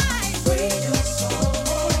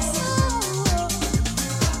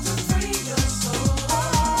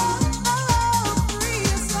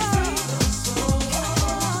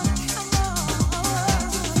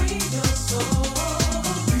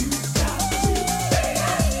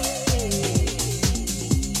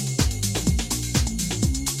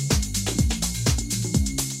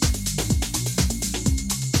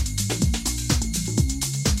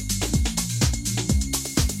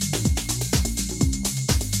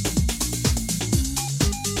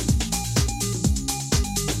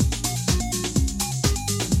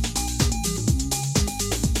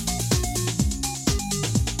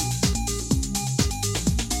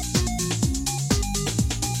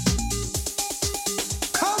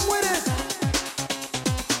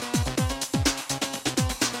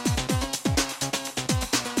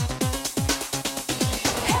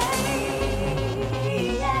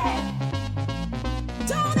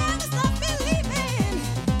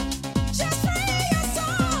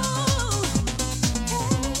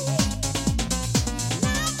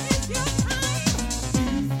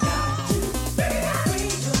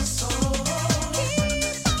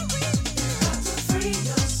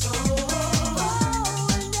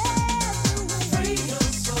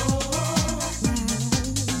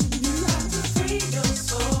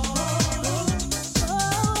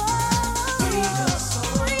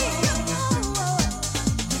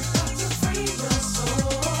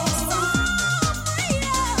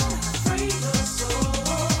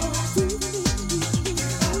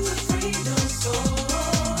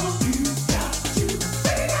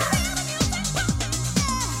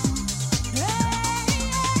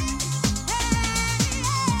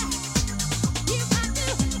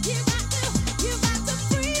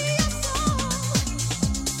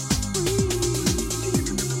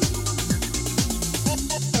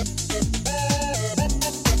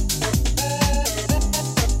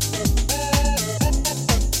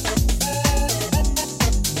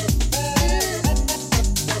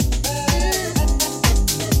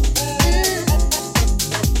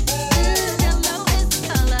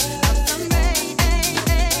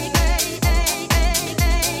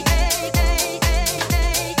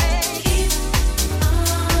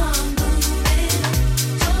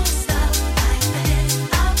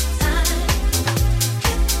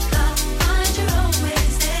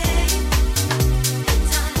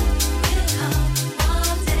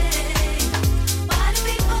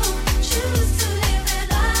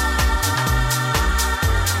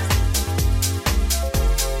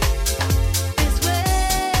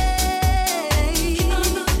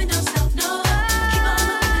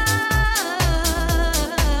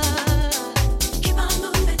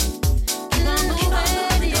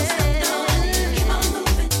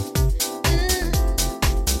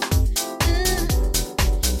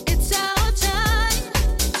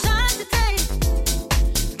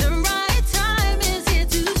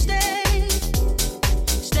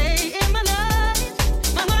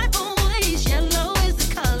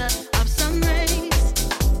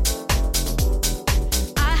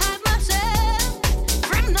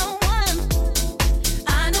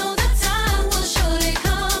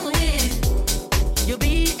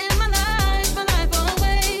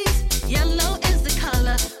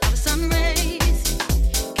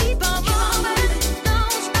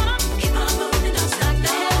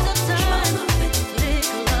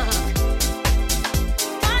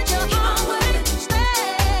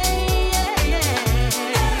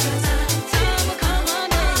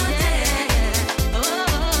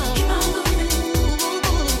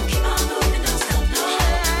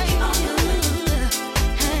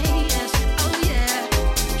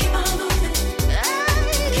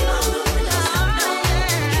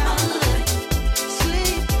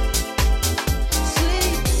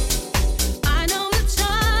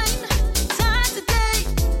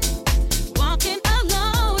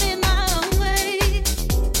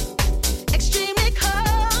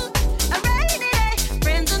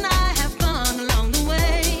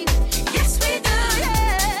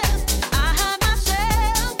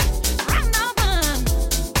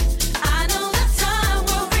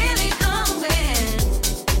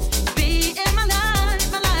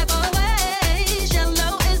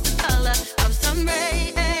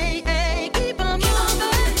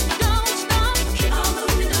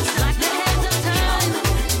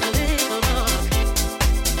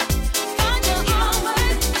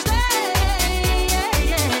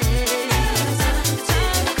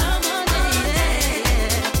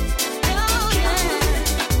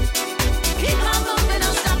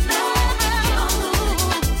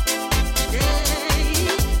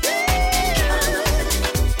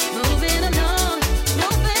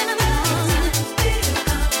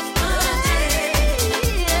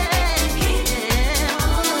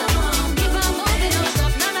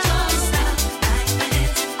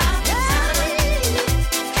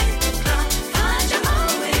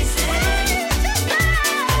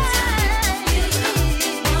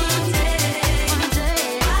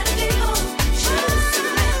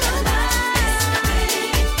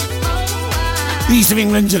 East of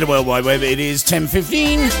England to the World Wide Web. It is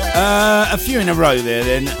 10:15. A few in a row there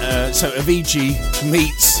then. So Avicii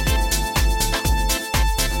meets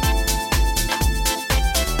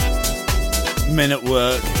Men at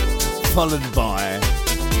Work, followed by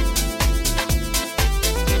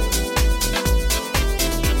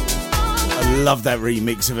I love that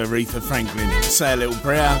remix of Aretha Franklin, Say a Little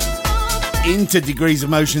Prayer, into Degrees of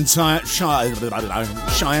Motion, Shine Sweet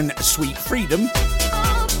Freedom,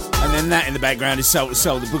 and then that in the background is Soul to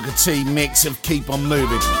Soul, the Booker T mix of Keep On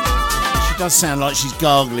Moving. She does sound like she's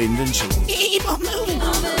gargling, doesn't she? Keep on moving.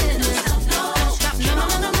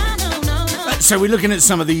 So we're looking at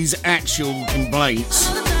some of these actual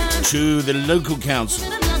complaints to the local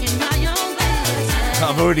council.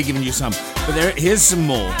 I've already given you some, but here's some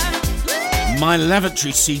more. My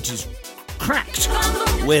lavatory seat is cracked.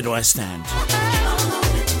 Where do I stand?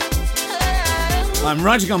 I'm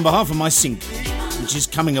writing on behalf of my sink, which is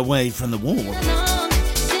coming away from the wall.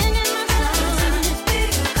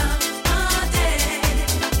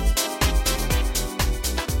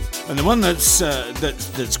 And the one that's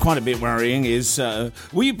quite a bit worrying is,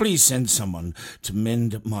 will you please send someone to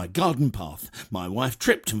mend my garden path? My wife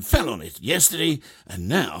tripped and fell on it yesterday, and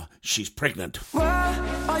now she's pregnant. Why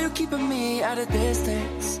are you keeping me at a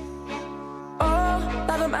distance? All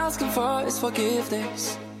that I'm asking for is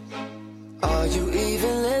forgiveness. Are you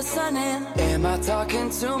even listening? Am I talking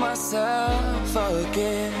to myself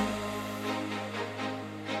again?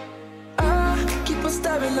 I keep on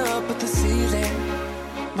staring up at the ceiling,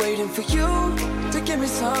 waiting for you to give me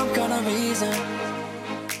some kind of reason.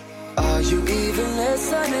 Are you even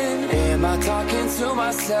listening? Am I talking to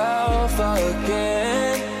myself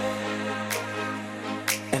again?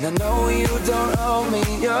 And I know you don't owe me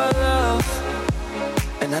your love,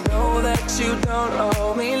 and I know that you don't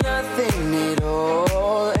owe me nothing at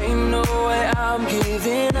all. Ain't no way I'm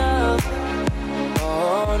giving up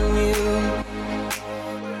on you.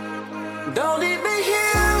 Don't leave me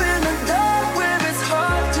here in the dark where it's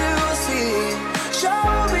hard to see. Show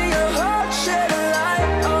me your heart, shed a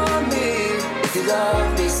light on me. If you love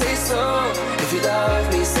me, say so. If you love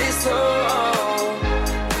me, say so.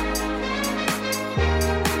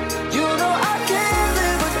 You know I can't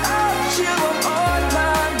live without you. I'm on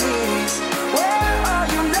my knees. Where are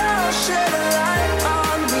you now? Shed a light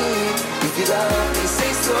on me. If you love me,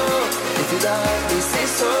 say so. If you love me, say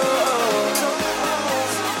so.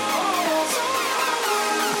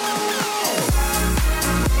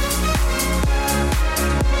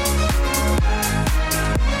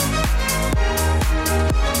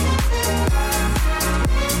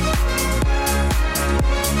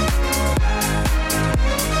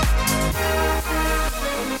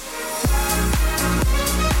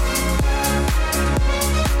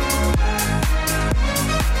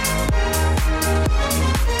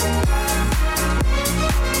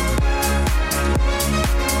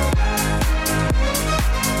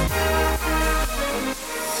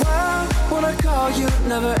 You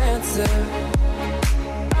never answer.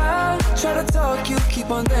 I try to talk, you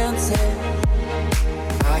keep on dancing.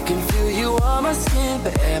 I can feel you on my skin,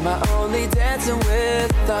 but am I only dancing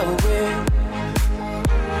with the wind?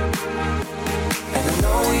 And I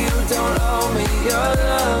know you don't owe me your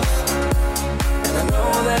love, and I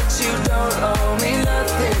know that you don't owe me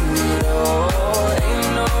nothing at all. Ain't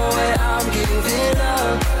no way I'm giving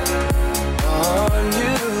up on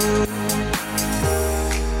you.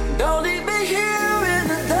 Don't leave me here in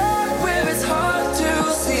the dark where it's hard to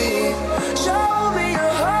see. Show me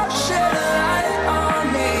your heart, shed a light on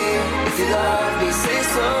me. If you love me, say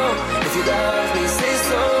so. If you love me, say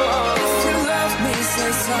so. If you love me,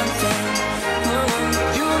 say something.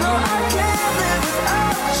 You know I can't live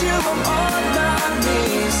without you. I'm on my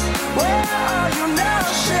knees. Where are you now?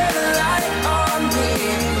 Shed a light on me.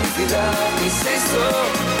 If you love me, say so.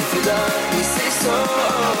 If you love me, say so.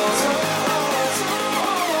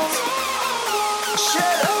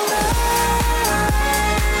 Shed a light,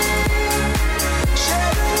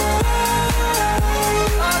 shed a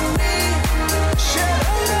light on me, shed a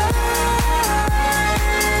light,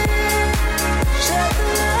 shed a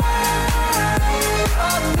light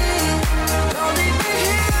on me. Don't leave me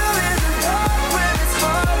here in the dark where it's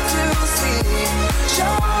hard to see.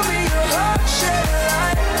 Show me your heart, shed a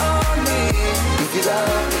light on me. If you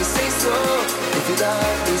love me, say so. If you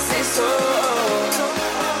love me, say so.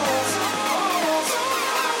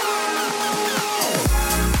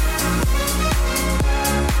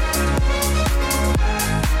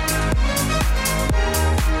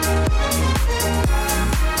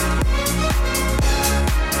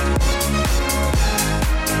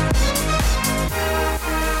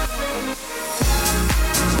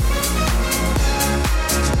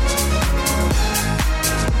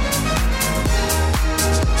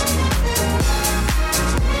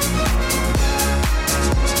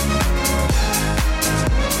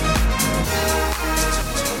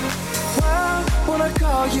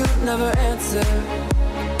 answer.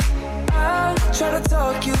 I try to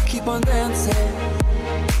talk, you keep on dancing.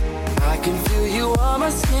 I can feel you on my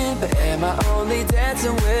skin, but am I only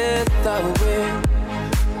dancing without a wind?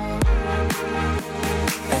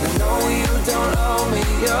 And I know you don't owe me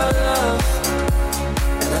your love,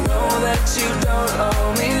 and I know that you don't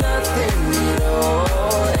owe me nothing at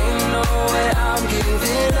all. Ain't no way I'm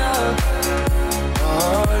giving up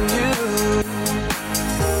on you.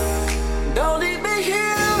 Don't leave me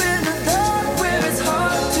here in the dark where it's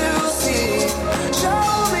hard to see. Show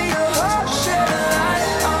me your heart, shed a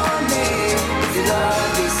light on me. If you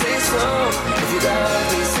love me, say so. If you love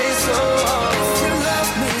me, say so. If you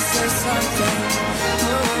love me, say something.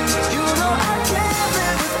 You know I can't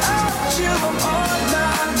live without you. I'm on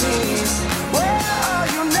my knees. Where are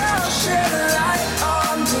you now? Shed a light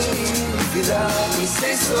on me. If you love me,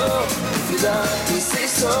 say so. If you love me, say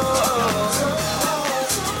so.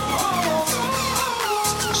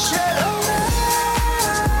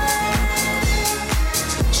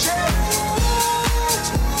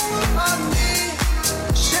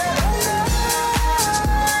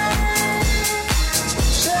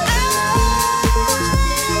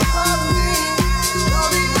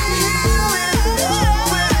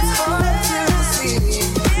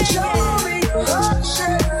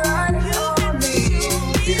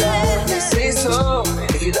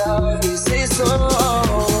 If you love me, say so.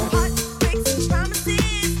 Heartbreaks and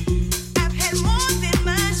promises, I've had more than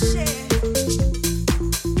my share.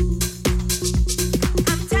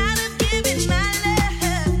 I'm tired of giving my love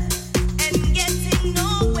and getting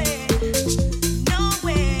nowhere,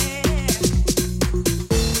 nowhere.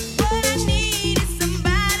 What I need is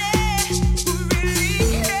somebody who really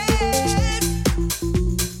cares.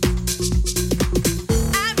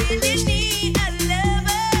 I really need a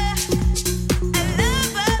lover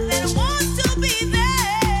that wants to be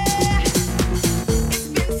there. It's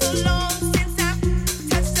been so long since I've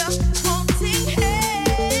touched a haunting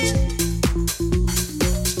hand.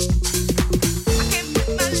 I can't put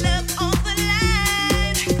my love on the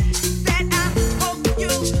line. That I hope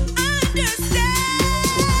you understand.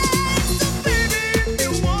 So baby, if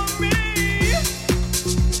you want me,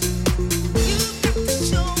 you've got to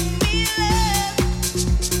show me love.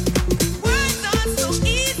 Words are so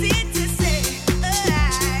easy to say.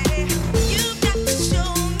 You've got to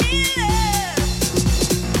show me love.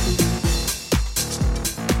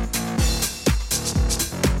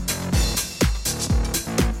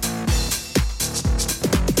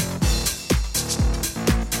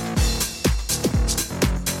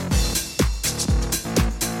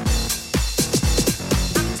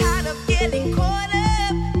 I'm tired of getting caught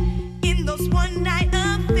up in those one-night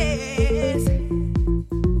affairs.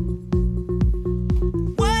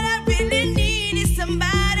 What I really need is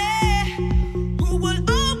somebody who will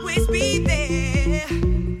always be there.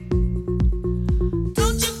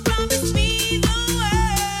 Don't you promise me the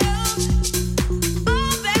world,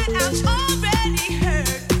 all that I've already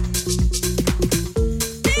heard.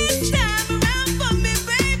 This time around for me,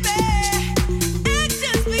 baby,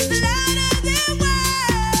 action speaks louder than words.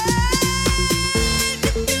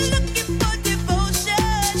 If you're looking for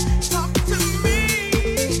devotion, talk to me.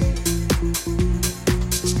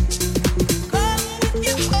 Come with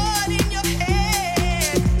your heart in your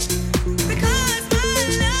hand, because my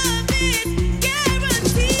love is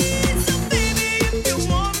guaranteed. So baby, if you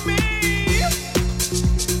want me,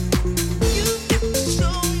 you've got to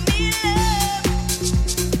show me love.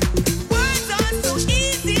 Words are so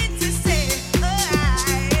easy to say.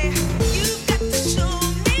 You've got to show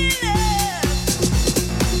me love.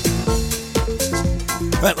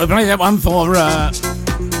 Right, we'll play that one for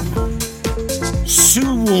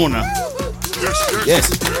Sue Warner. Yes,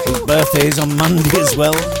 his birthday is on Monday as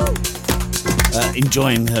well.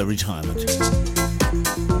 Enjoying her retirement.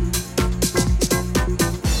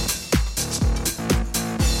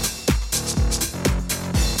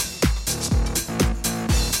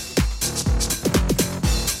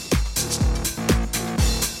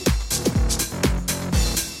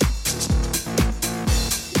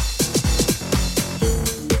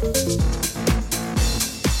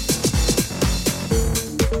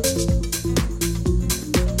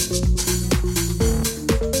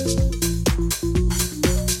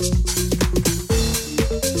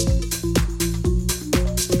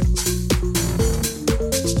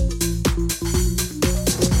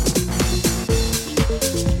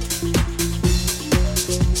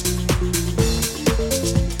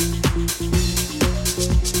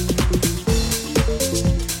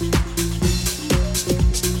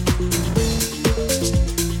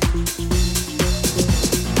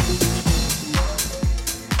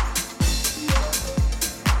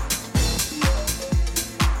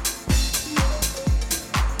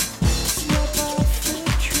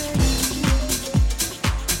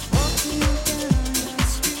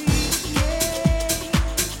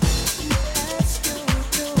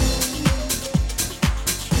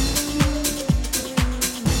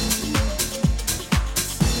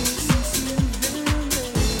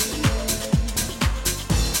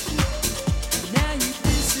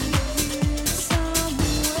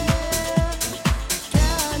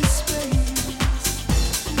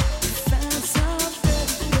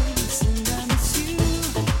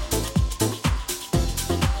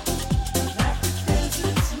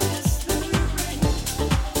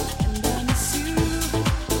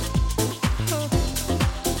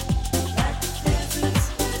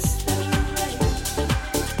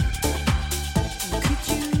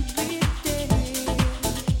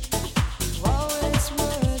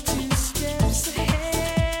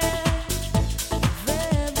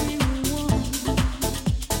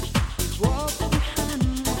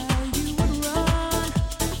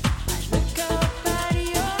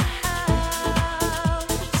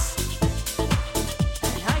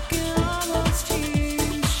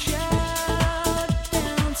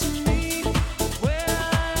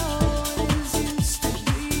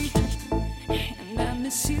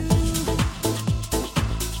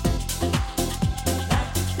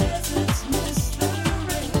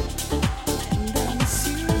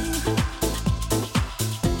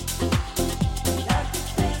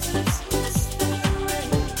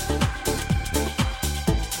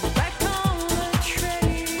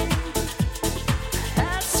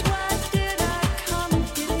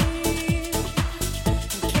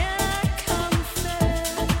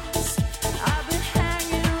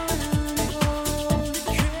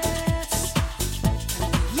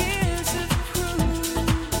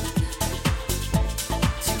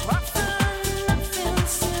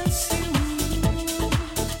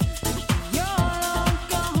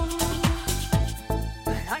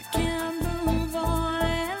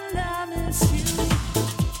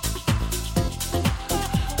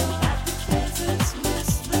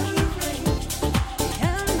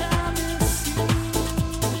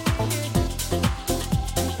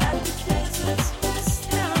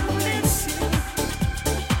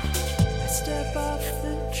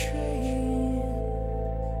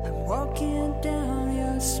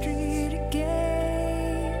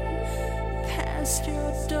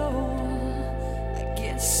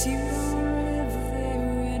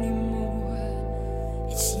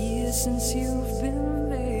 since you've been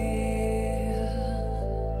there,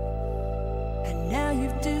 and now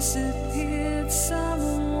you've disappeared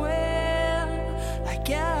somewhere. Like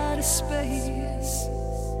out of space,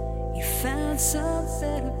 you found some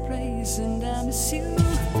better place, and I miss you.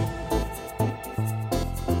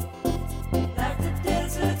 Like the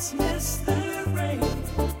deserts miss the rain,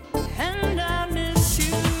 and I miss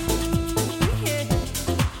you. Yeah.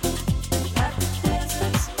 Like the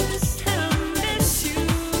deserts miss the rain, I miss you,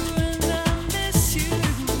 and I miss you.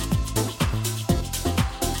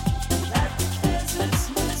 Like the deserts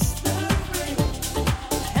miss the rain,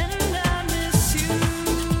 and I miss you.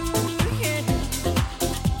 Yeah.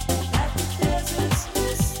 Like the deserts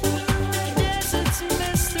miss the rain, deserts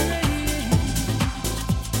miss the rain.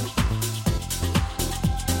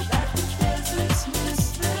 Like the deserts miss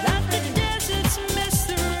the rain, like the deserts miss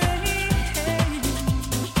the rain.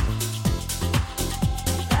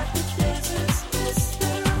 Like the deserts miss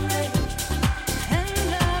the rain, and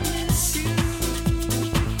I miss you.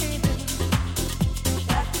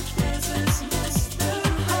 Like the deserts miss the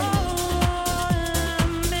rain, oh, I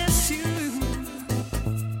miss you.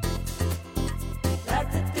 Like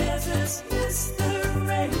the deserts miss the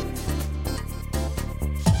rain.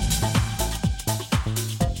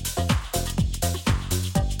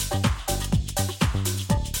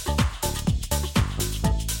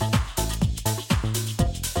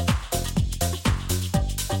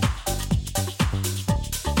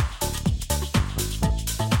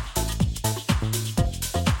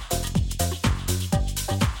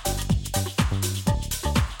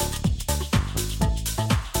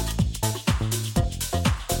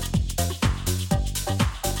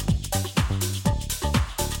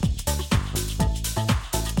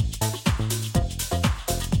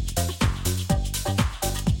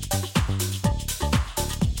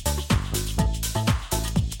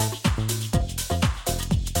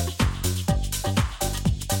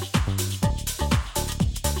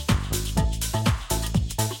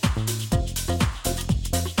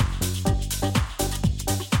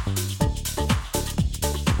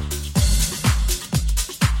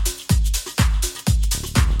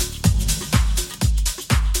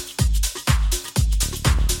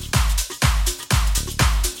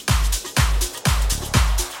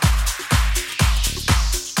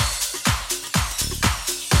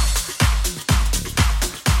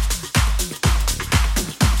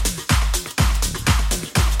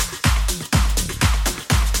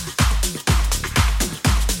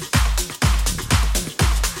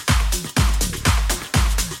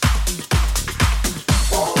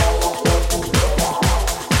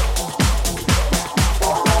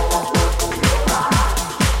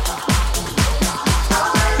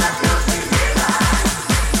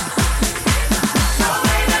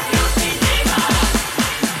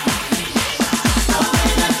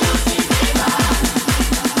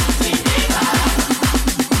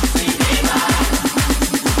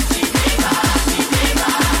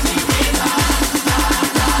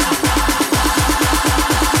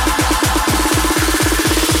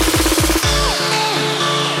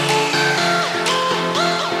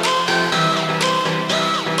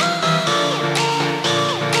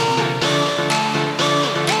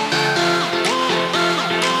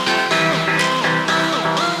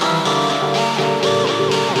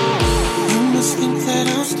 You must think that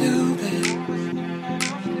I'm stupid.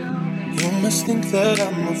 You must think that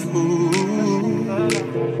I'm a fool.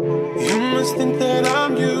 You must think that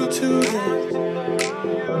I'm new to this,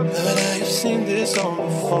 but I have seen this all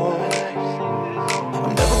before.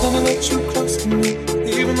 I'm never gonna let you close to me,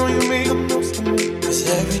 even though you make the most of me. 'Cause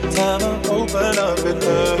every time I open up it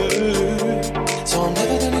hurts. So I'm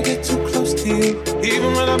never gonna get too close to you,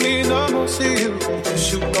 even when I mean the most to you. 'Cause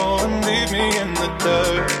you go and leave me in the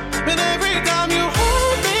dirt. And every time you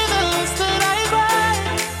hold me, the less that I cry.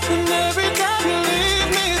 And every time you leave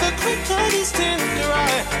me, the quicker these tears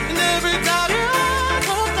dry. And every time you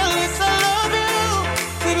walk, the less I love you.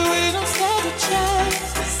 Maybe we don't stand a chance.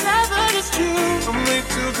 It's sad, but it's true. I'm way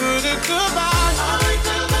too good at goodbye. I'm way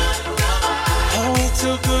too good at goodbye. I'm way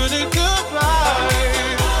too good at goodbye.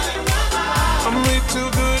 I'm way too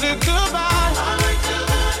good at goodbye.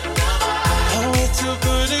 I'm way too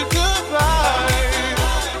good at goodbye.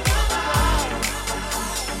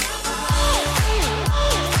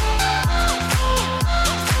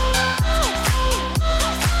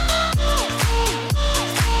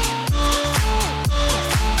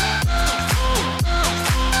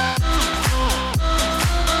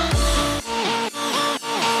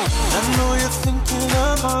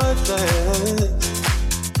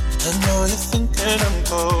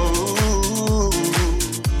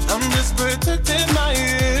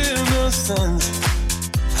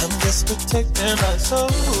 I'm just protecting my soul.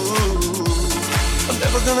 I'm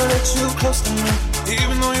never gonna let you close to me,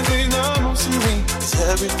 even though you think I'm most of me. 'Cause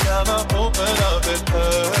every time I open up it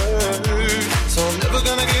hurts. So I'm never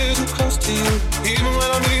gonna get too close to you, even when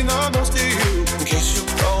I'm being almost to you. In case you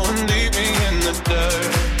go and leave me in the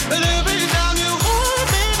dirt. And every time you hurt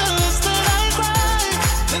me, the less that I cry.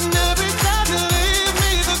 And every time you leave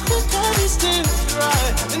me, the quicker these tears dry.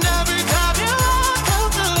 And every time you walk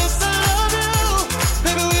out, the less I love you.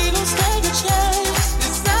 Maybe we don't stand a chance.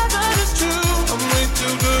 It's not that it's true. I'm way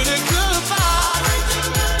too good at goodbye.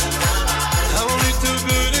 I'm way too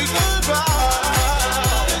good at goodbye.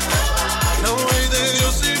 No way that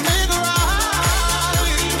you'll see me cry.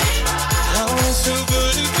 I'm way too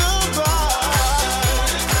good at goodbye.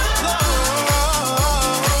 No,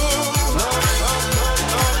 no, no, no,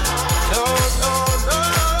 no.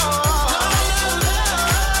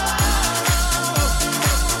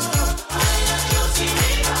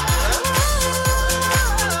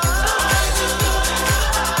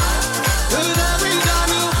 Cause every time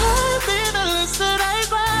you hurt me, the less that I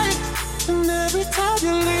cry. And every time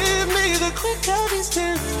you leave me, the quicker these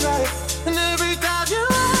tears dry. And every time you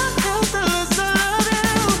walk out, the less I love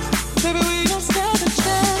you. Baby, we don't stand a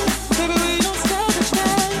chance. Baby, we don't stand a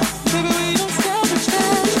chance. Baby, we don't stand a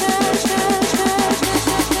chance.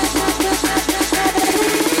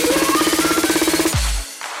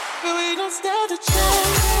 Baby, we don't stand a chance.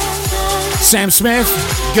 Sam Smith,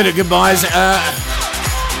 good at goodbyes.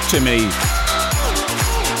 Too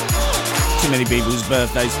many people's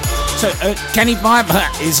birthdays. So, Kenny Piper,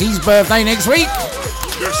 is his birthday next week?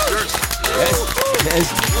 Yes. Yes.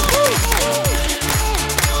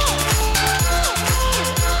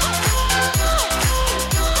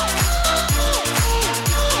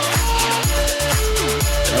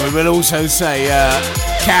 And we will also say,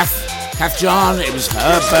 Kath John, it was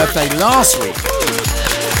her birthday last week.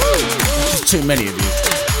 Just too many of you.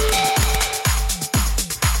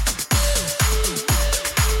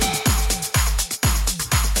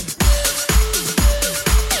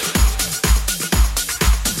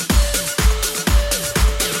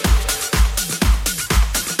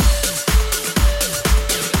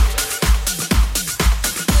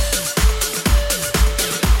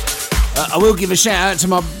 I will give a shout out to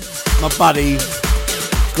my buddy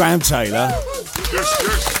Graham Taylor,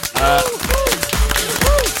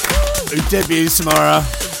 who debuts tomorrow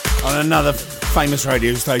on another famous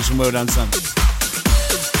radio station. Well done, son.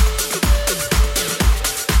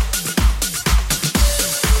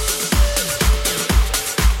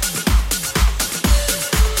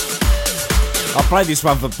 I'll play this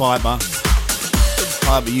one for Piper.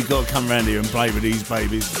 Piper, you've got to come round here and play with these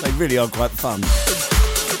babies. They really are quite fun.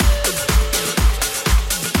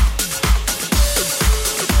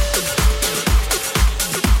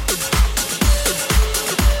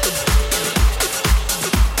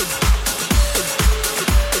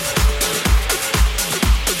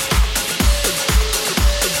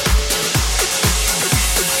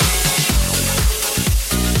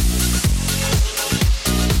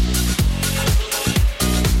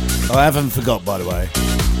 I haven't forgot, by the way.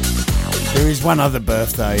 There is one other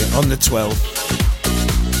birthday on the 12th.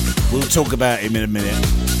 We'll talk about him in a minute.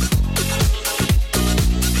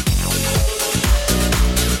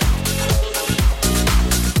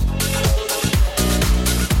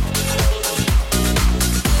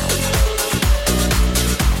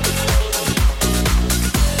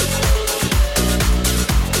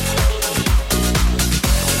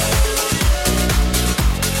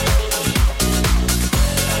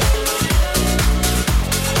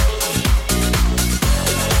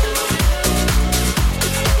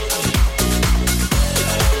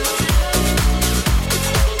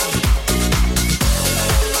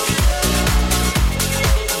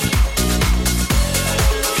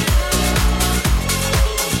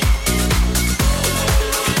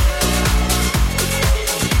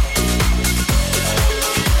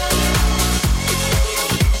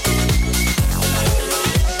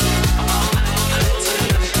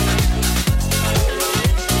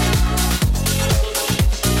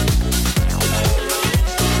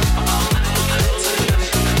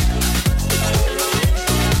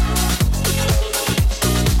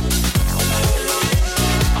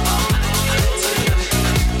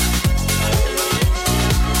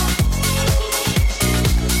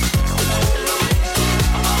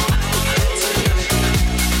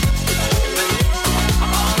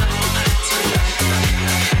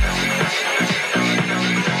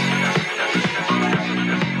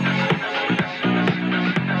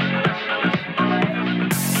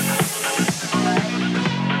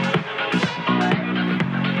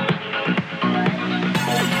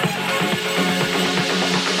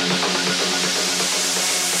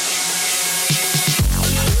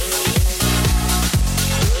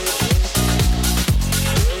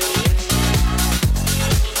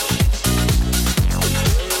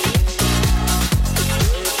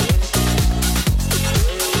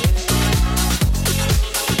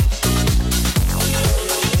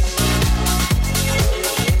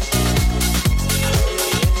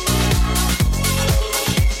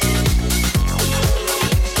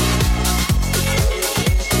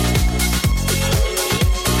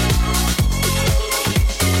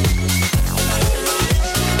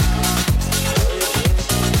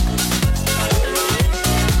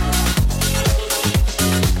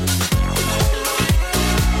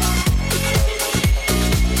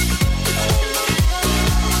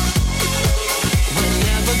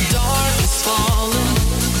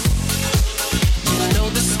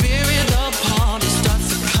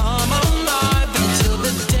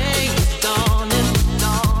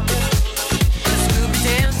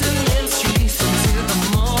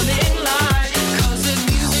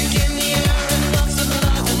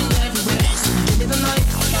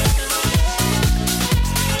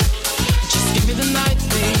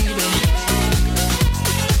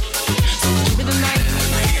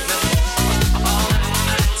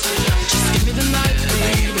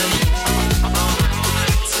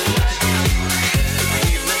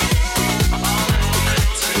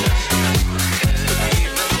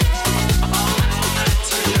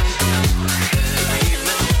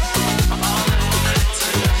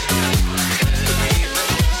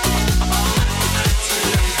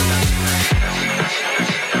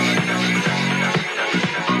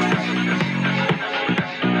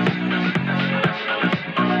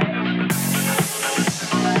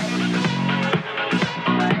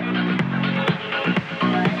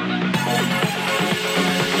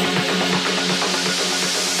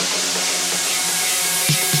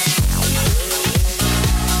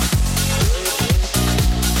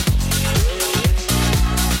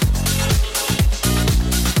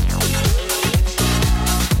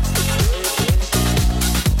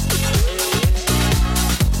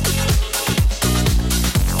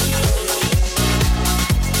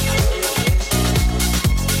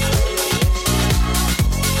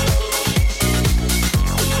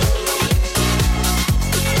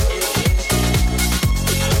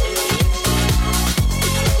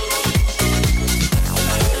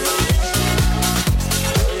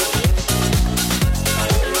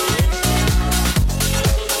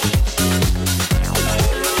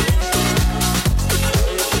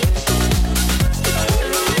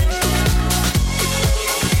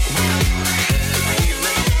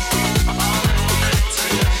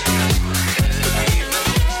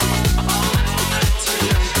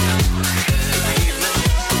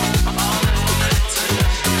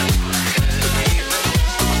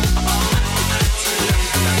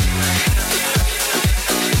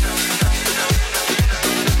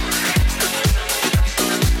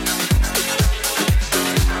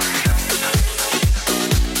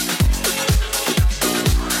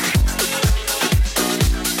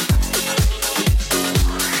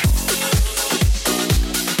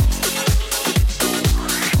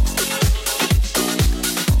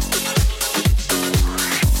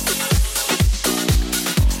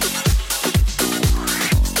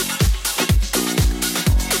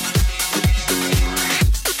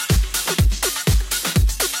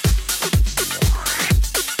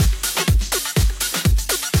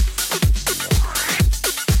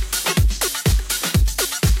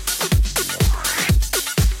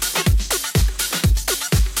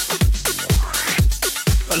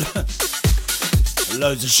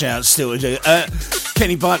 Loads of shouts still to do.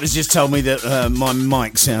 Kenny Piper's just told me that my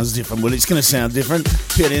mic sounds different. Well, it's going to sound different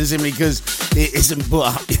purely and simply because it isn't put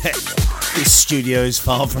up yet. This studio is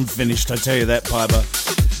far from finished, I tell you that, Piper.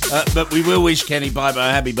 But we will wish Kenny Piper a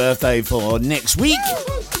happy birthday for next week.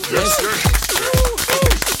 Yes.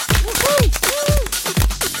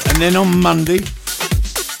 And then on Monday,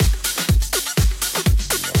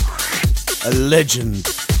 a legend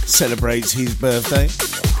celebrates his birthday.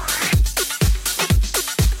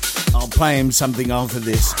 I'll play him something after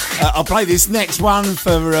this. I'll play this next one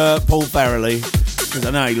for Paul Farrelly, because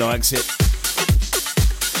I know he likes it.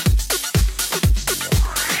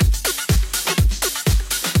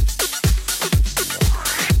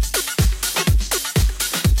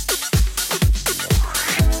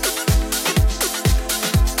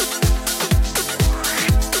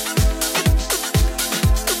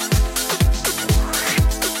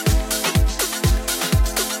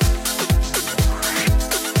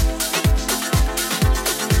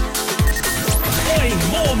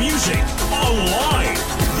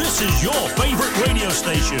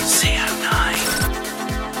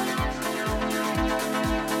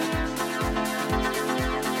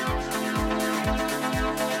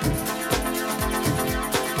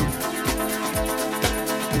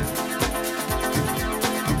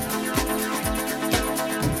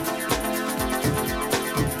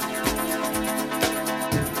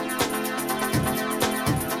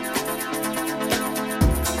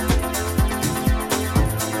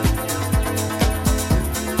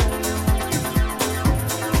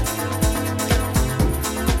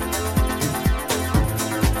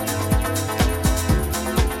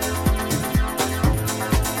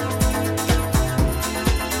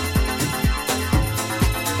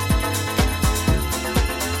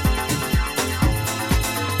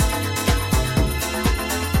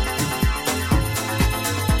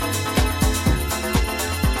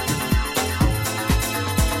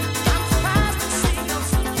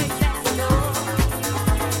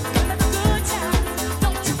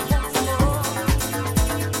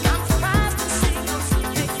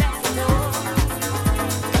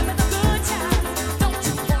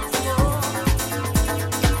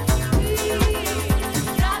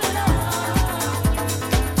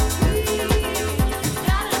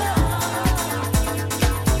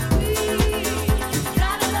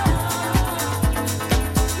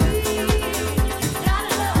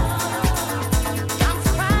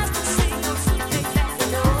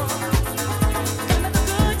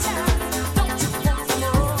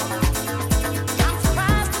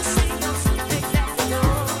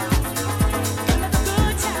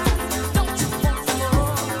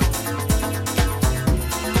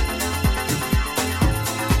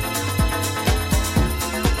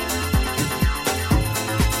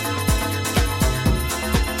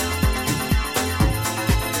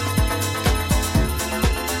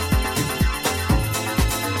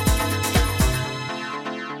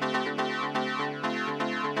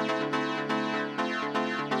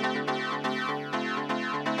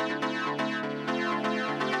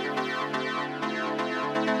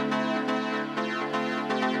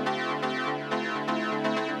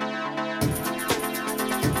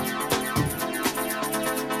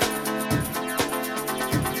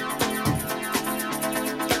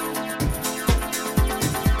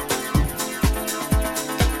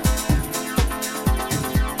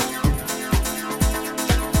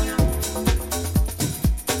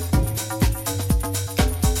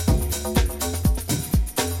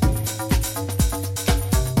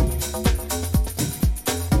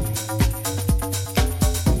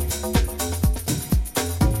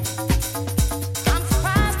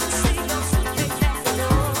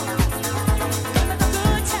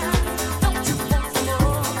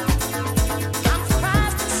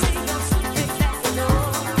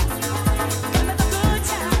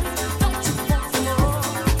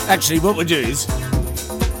 Actually, what we'll do is,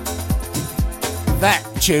 that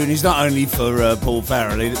tune is not only for Paul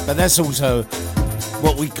Farrelly, but that's also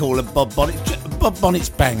what we call a Bob Bonnet's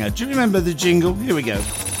banger. Do you remember the jingle? Here we go.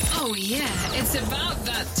 Oh yeah, it's about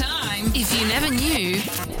that time. If you never knew,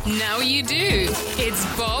 now you do. It's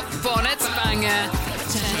Bob Bonnet's banger.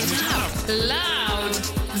 Turn it up. Loud.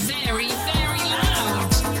 Very, very loud.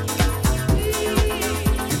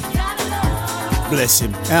 Bless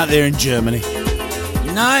him. Out there in Germany.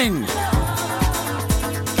 9.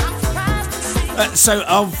 So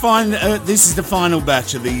I'll find this is the final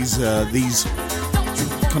batch of these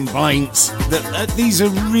complaints. That these are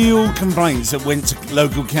real complaints that went to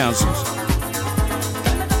local councils.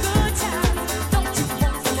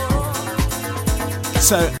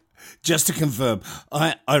 So Just to confirm,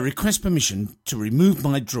 I request permission to remove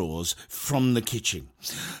my drawers from the kitchen.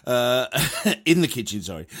 In the kitchen,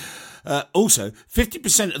 sorry. Also,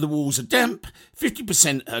 50% of the walls are damp,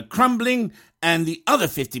 50% are crumbling, and the other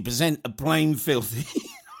 50% are plain filthy.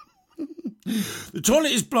 The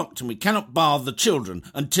toilet is blocked and we cannot bath the children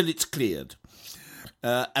until it's cleared.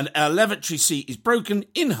 And our lavatory seat is broken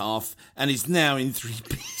in half and is now in 3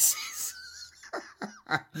 pieces.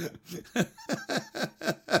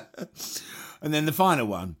 And then the final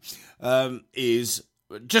one is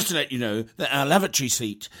just to let you know that our lavatory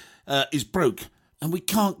seat is broke and we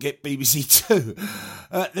can't get BBC Two.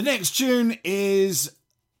 The next tune is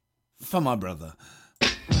for my brother.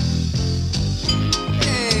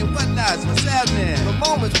 Hey, what nuts? What's happening? The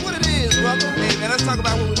moments, what it is, brother? Hey, man, let's talk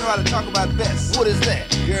about what we know how to talk about best. What is that?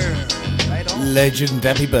 Girl. Right on. Legend,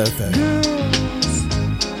 happy birthday. Girls,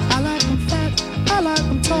 I like them fat, I like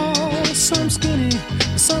them tall, some skinny,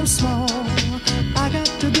 some small. I got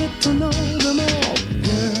to get to know them all.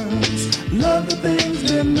 Girls, love the things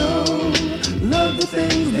they know, love the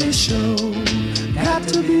things they show. Got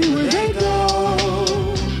to be where they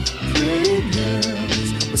go. Pretty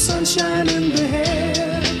girls with sunshine in their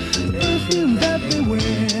hair, the perfume that they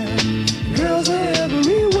wear. Girls are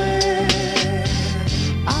everywhere.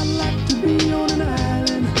 I like to be on an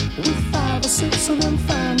island with 5 or 6 of them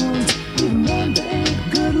fine ones. Even one that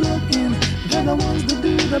ain't good looking, they're the ones that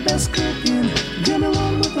do the best cooking. Give me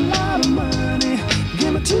one with a lot of money,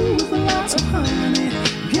 give me 2 with lots of honey,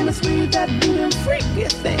 give me 3 that do them freaky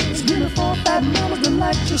things, give me 4 fat mamas that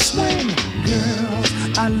like to swing.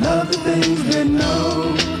 Girls, I love the things they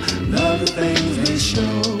know, love the things they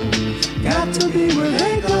show. Got to be where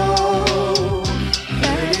they go.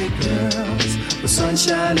 Pretty girls with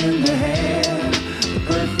sunshine in their hair, the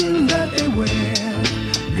perfume that they wear.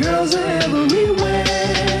 Girls are everywhere.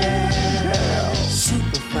 Girls,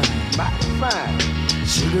 super fine, body fine,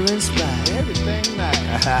 sugar and spice, everything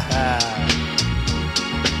nice.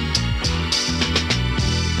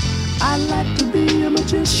 I like to be a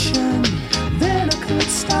magician, then I could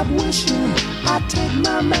stop wishing. I'd take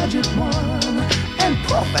my magic wand and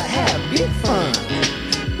poof, I have big fun.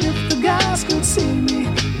 If the guys could see me,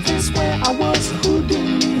 they swear I was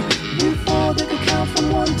Houdini. Before they could count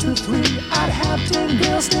from 1 to 3, I'd have 10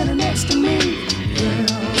 girls standing next to me.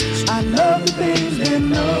 Girls, I love the things they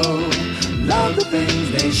know, love the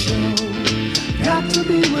things they show. Got to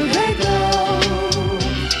be where they go.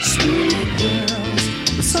 Sweet girls,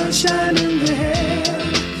 the sunshine in their hair,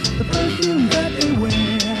 the perfume that they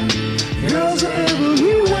wear. Girls are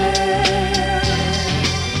everywhere.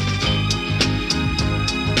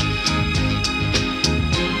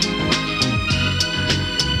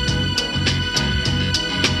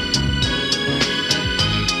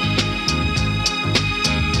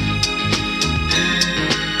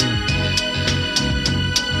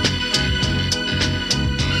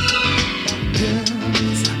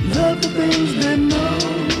 Girls, love the things they know,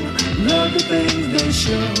 love the things they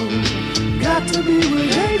show. Got to be where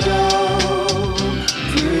they go.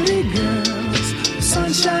 Pretty girls,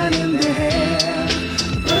 sunshine in their hair,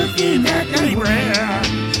 perfume that they wear.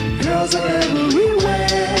 Girls are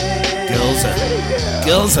everywhere.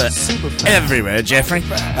 Girls are everywhere, Jeffrey.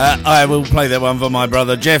 I will play that one for my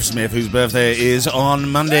brother Jeff Smith, whose birthday is on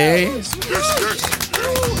Monday, the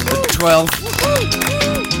 12th.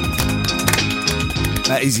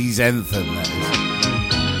 That is his anthem, that is.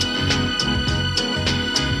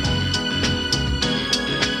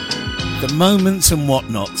 The moments and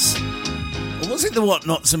whatnots. Or was it the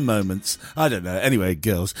whatnots and moments? I don't know. Anyway,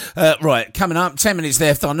 girls. Right, coming up, 10 minutes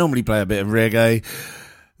left. I normally play a bit of reggae.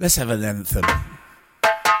 Let's have an anthem.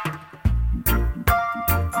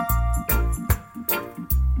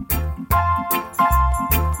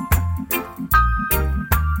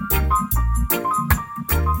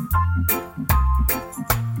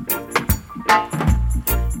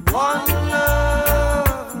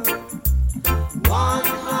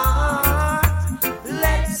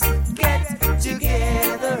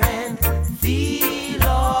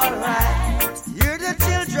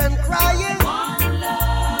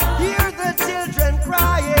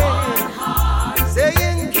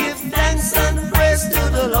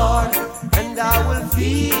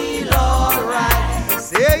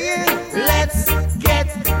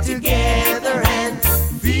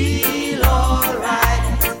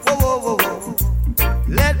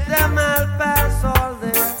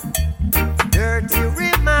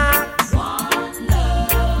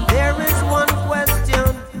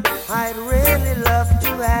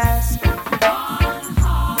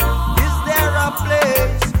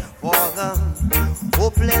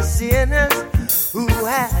 Sinners who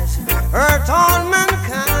has hurt all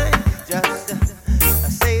mankind.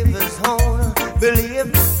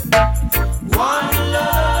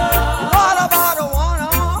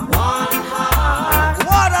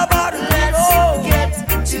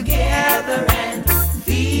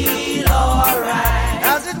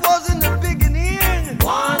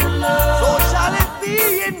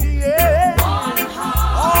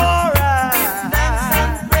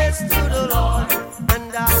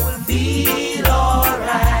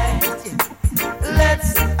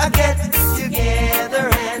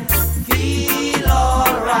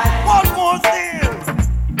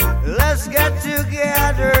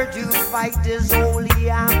 fight is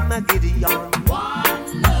holy Armageddon.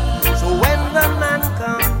 So when the man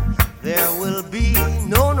comes, there will be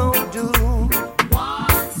no doom.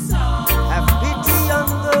 Have pity on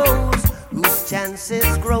those whose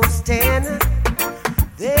chances grow thin.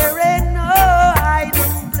 There ain't no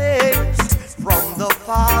hiding place from the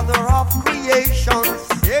Father of creation.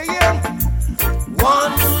 Yeah, yeah.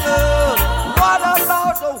 One love. What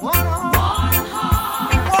about the one heart?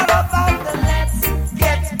 What about the let's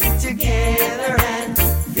get together and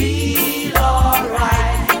feel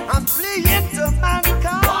alright? I'm pleading to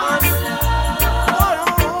mankind. One love,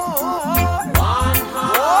 one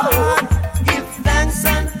heart. Give thanks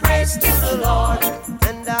and praise to the Lord,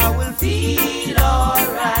 and I will feel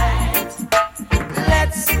alright.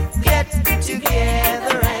 Let's get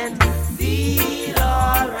together and feel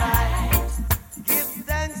alright. Give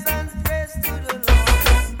thanks and praise to the Lord,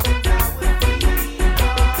 and I will feel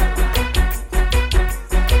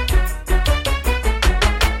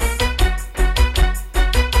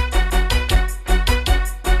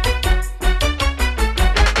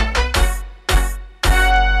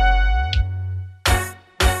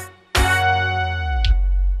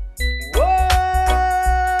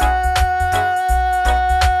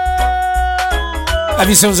Have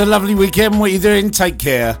yourselves a lovely weekend. What are you doing? Take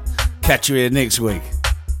care. Catch you here next week.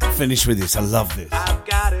 Finish with this. I love this. I've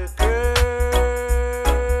got a girl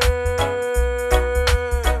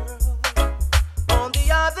on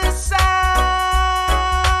the other side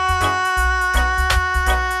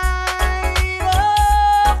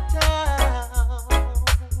of town,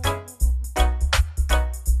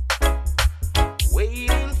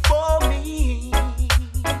 waiting for me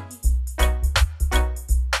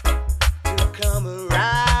to come around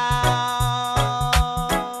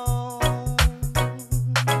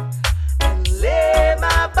and lay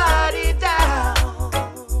my body down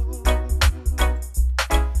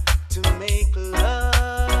to make love.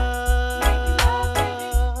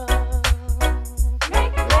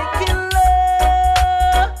 Making love.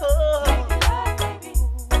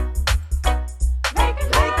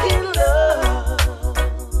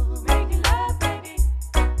 Making love, baby.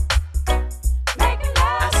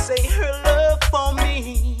 I say her love for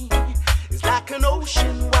me is like an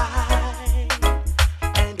ocean wide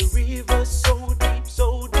and a river so deep,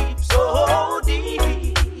 so deep, so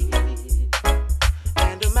deep,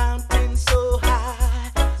 and a mountain so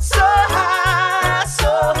high, so high,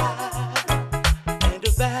 so high, and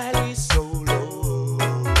a valley so low.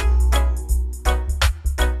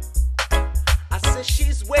 I say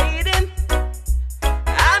she's waiting,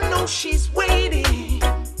 I know she's waiting.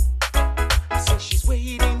 I say she's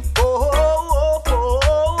waiting for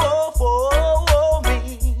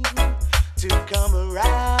me to come around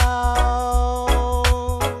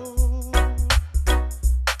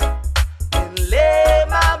and lay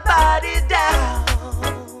my body down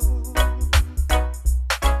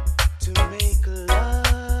to make love.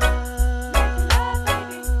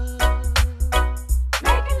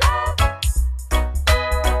 Making love.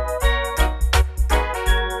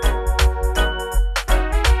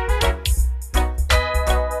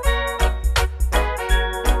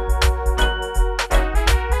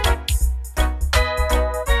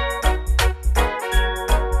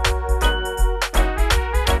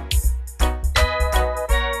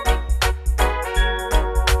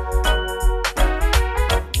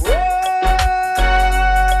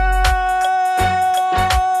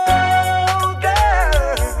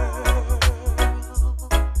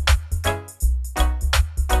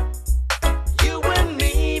 You and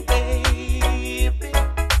me, baby.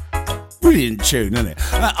 Brilliant tune, isn't it?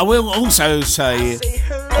 I will also say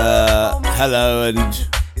hello and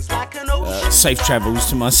safe travels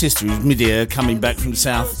to my sister who's mid-air coming back from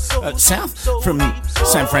from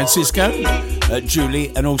San Francisco,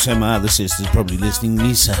 Julie, and also my other sister's probably listening.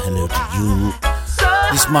 Lisa, hello to you.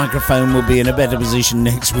 This microphone will be in a better position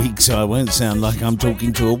next week, so I won't sound like I'm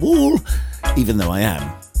talking to a wall, even though I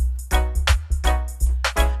am.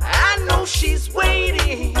 I know she's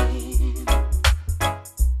waiting.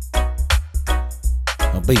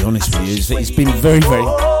 I'll be honest with you, it's been very, very,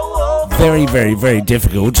 very, very, very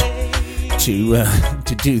difficult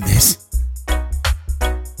to do this.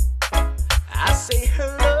 I say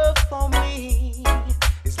her love for me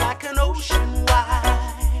is like an ocean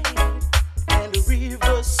wide and a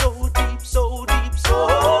river so deep, so deep,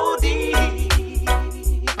 so deep,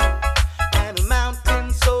 and a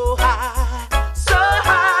mountain so high, so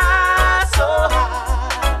high, so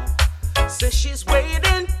high. Says she's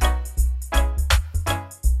waiting.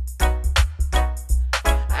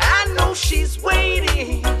 I know she's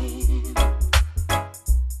waiting.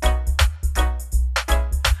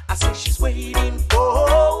 I say she's waiting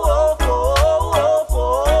for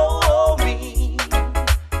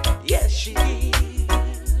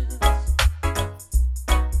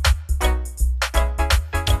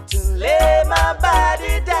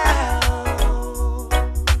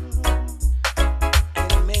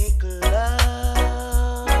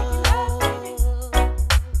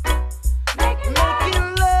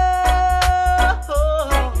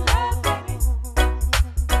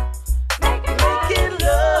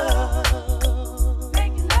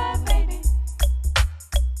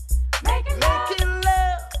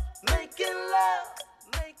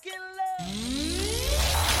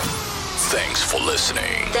Thanks for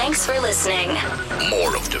listening. Thanks for listening.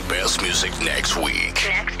 More of the best music next week.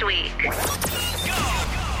 Next week.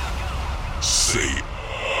 CO9.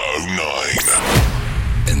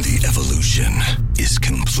 And the evolution is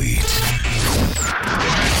complete.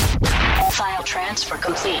 File transfer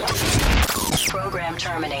complete. Program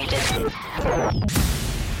terminated.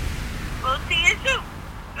 We'll see you soon.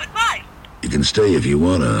 Goodbye. You can stay if you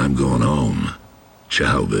wanna. I'm going home.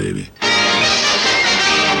 Ciao, baby.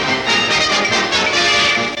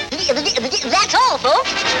 That's all,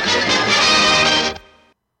 folks.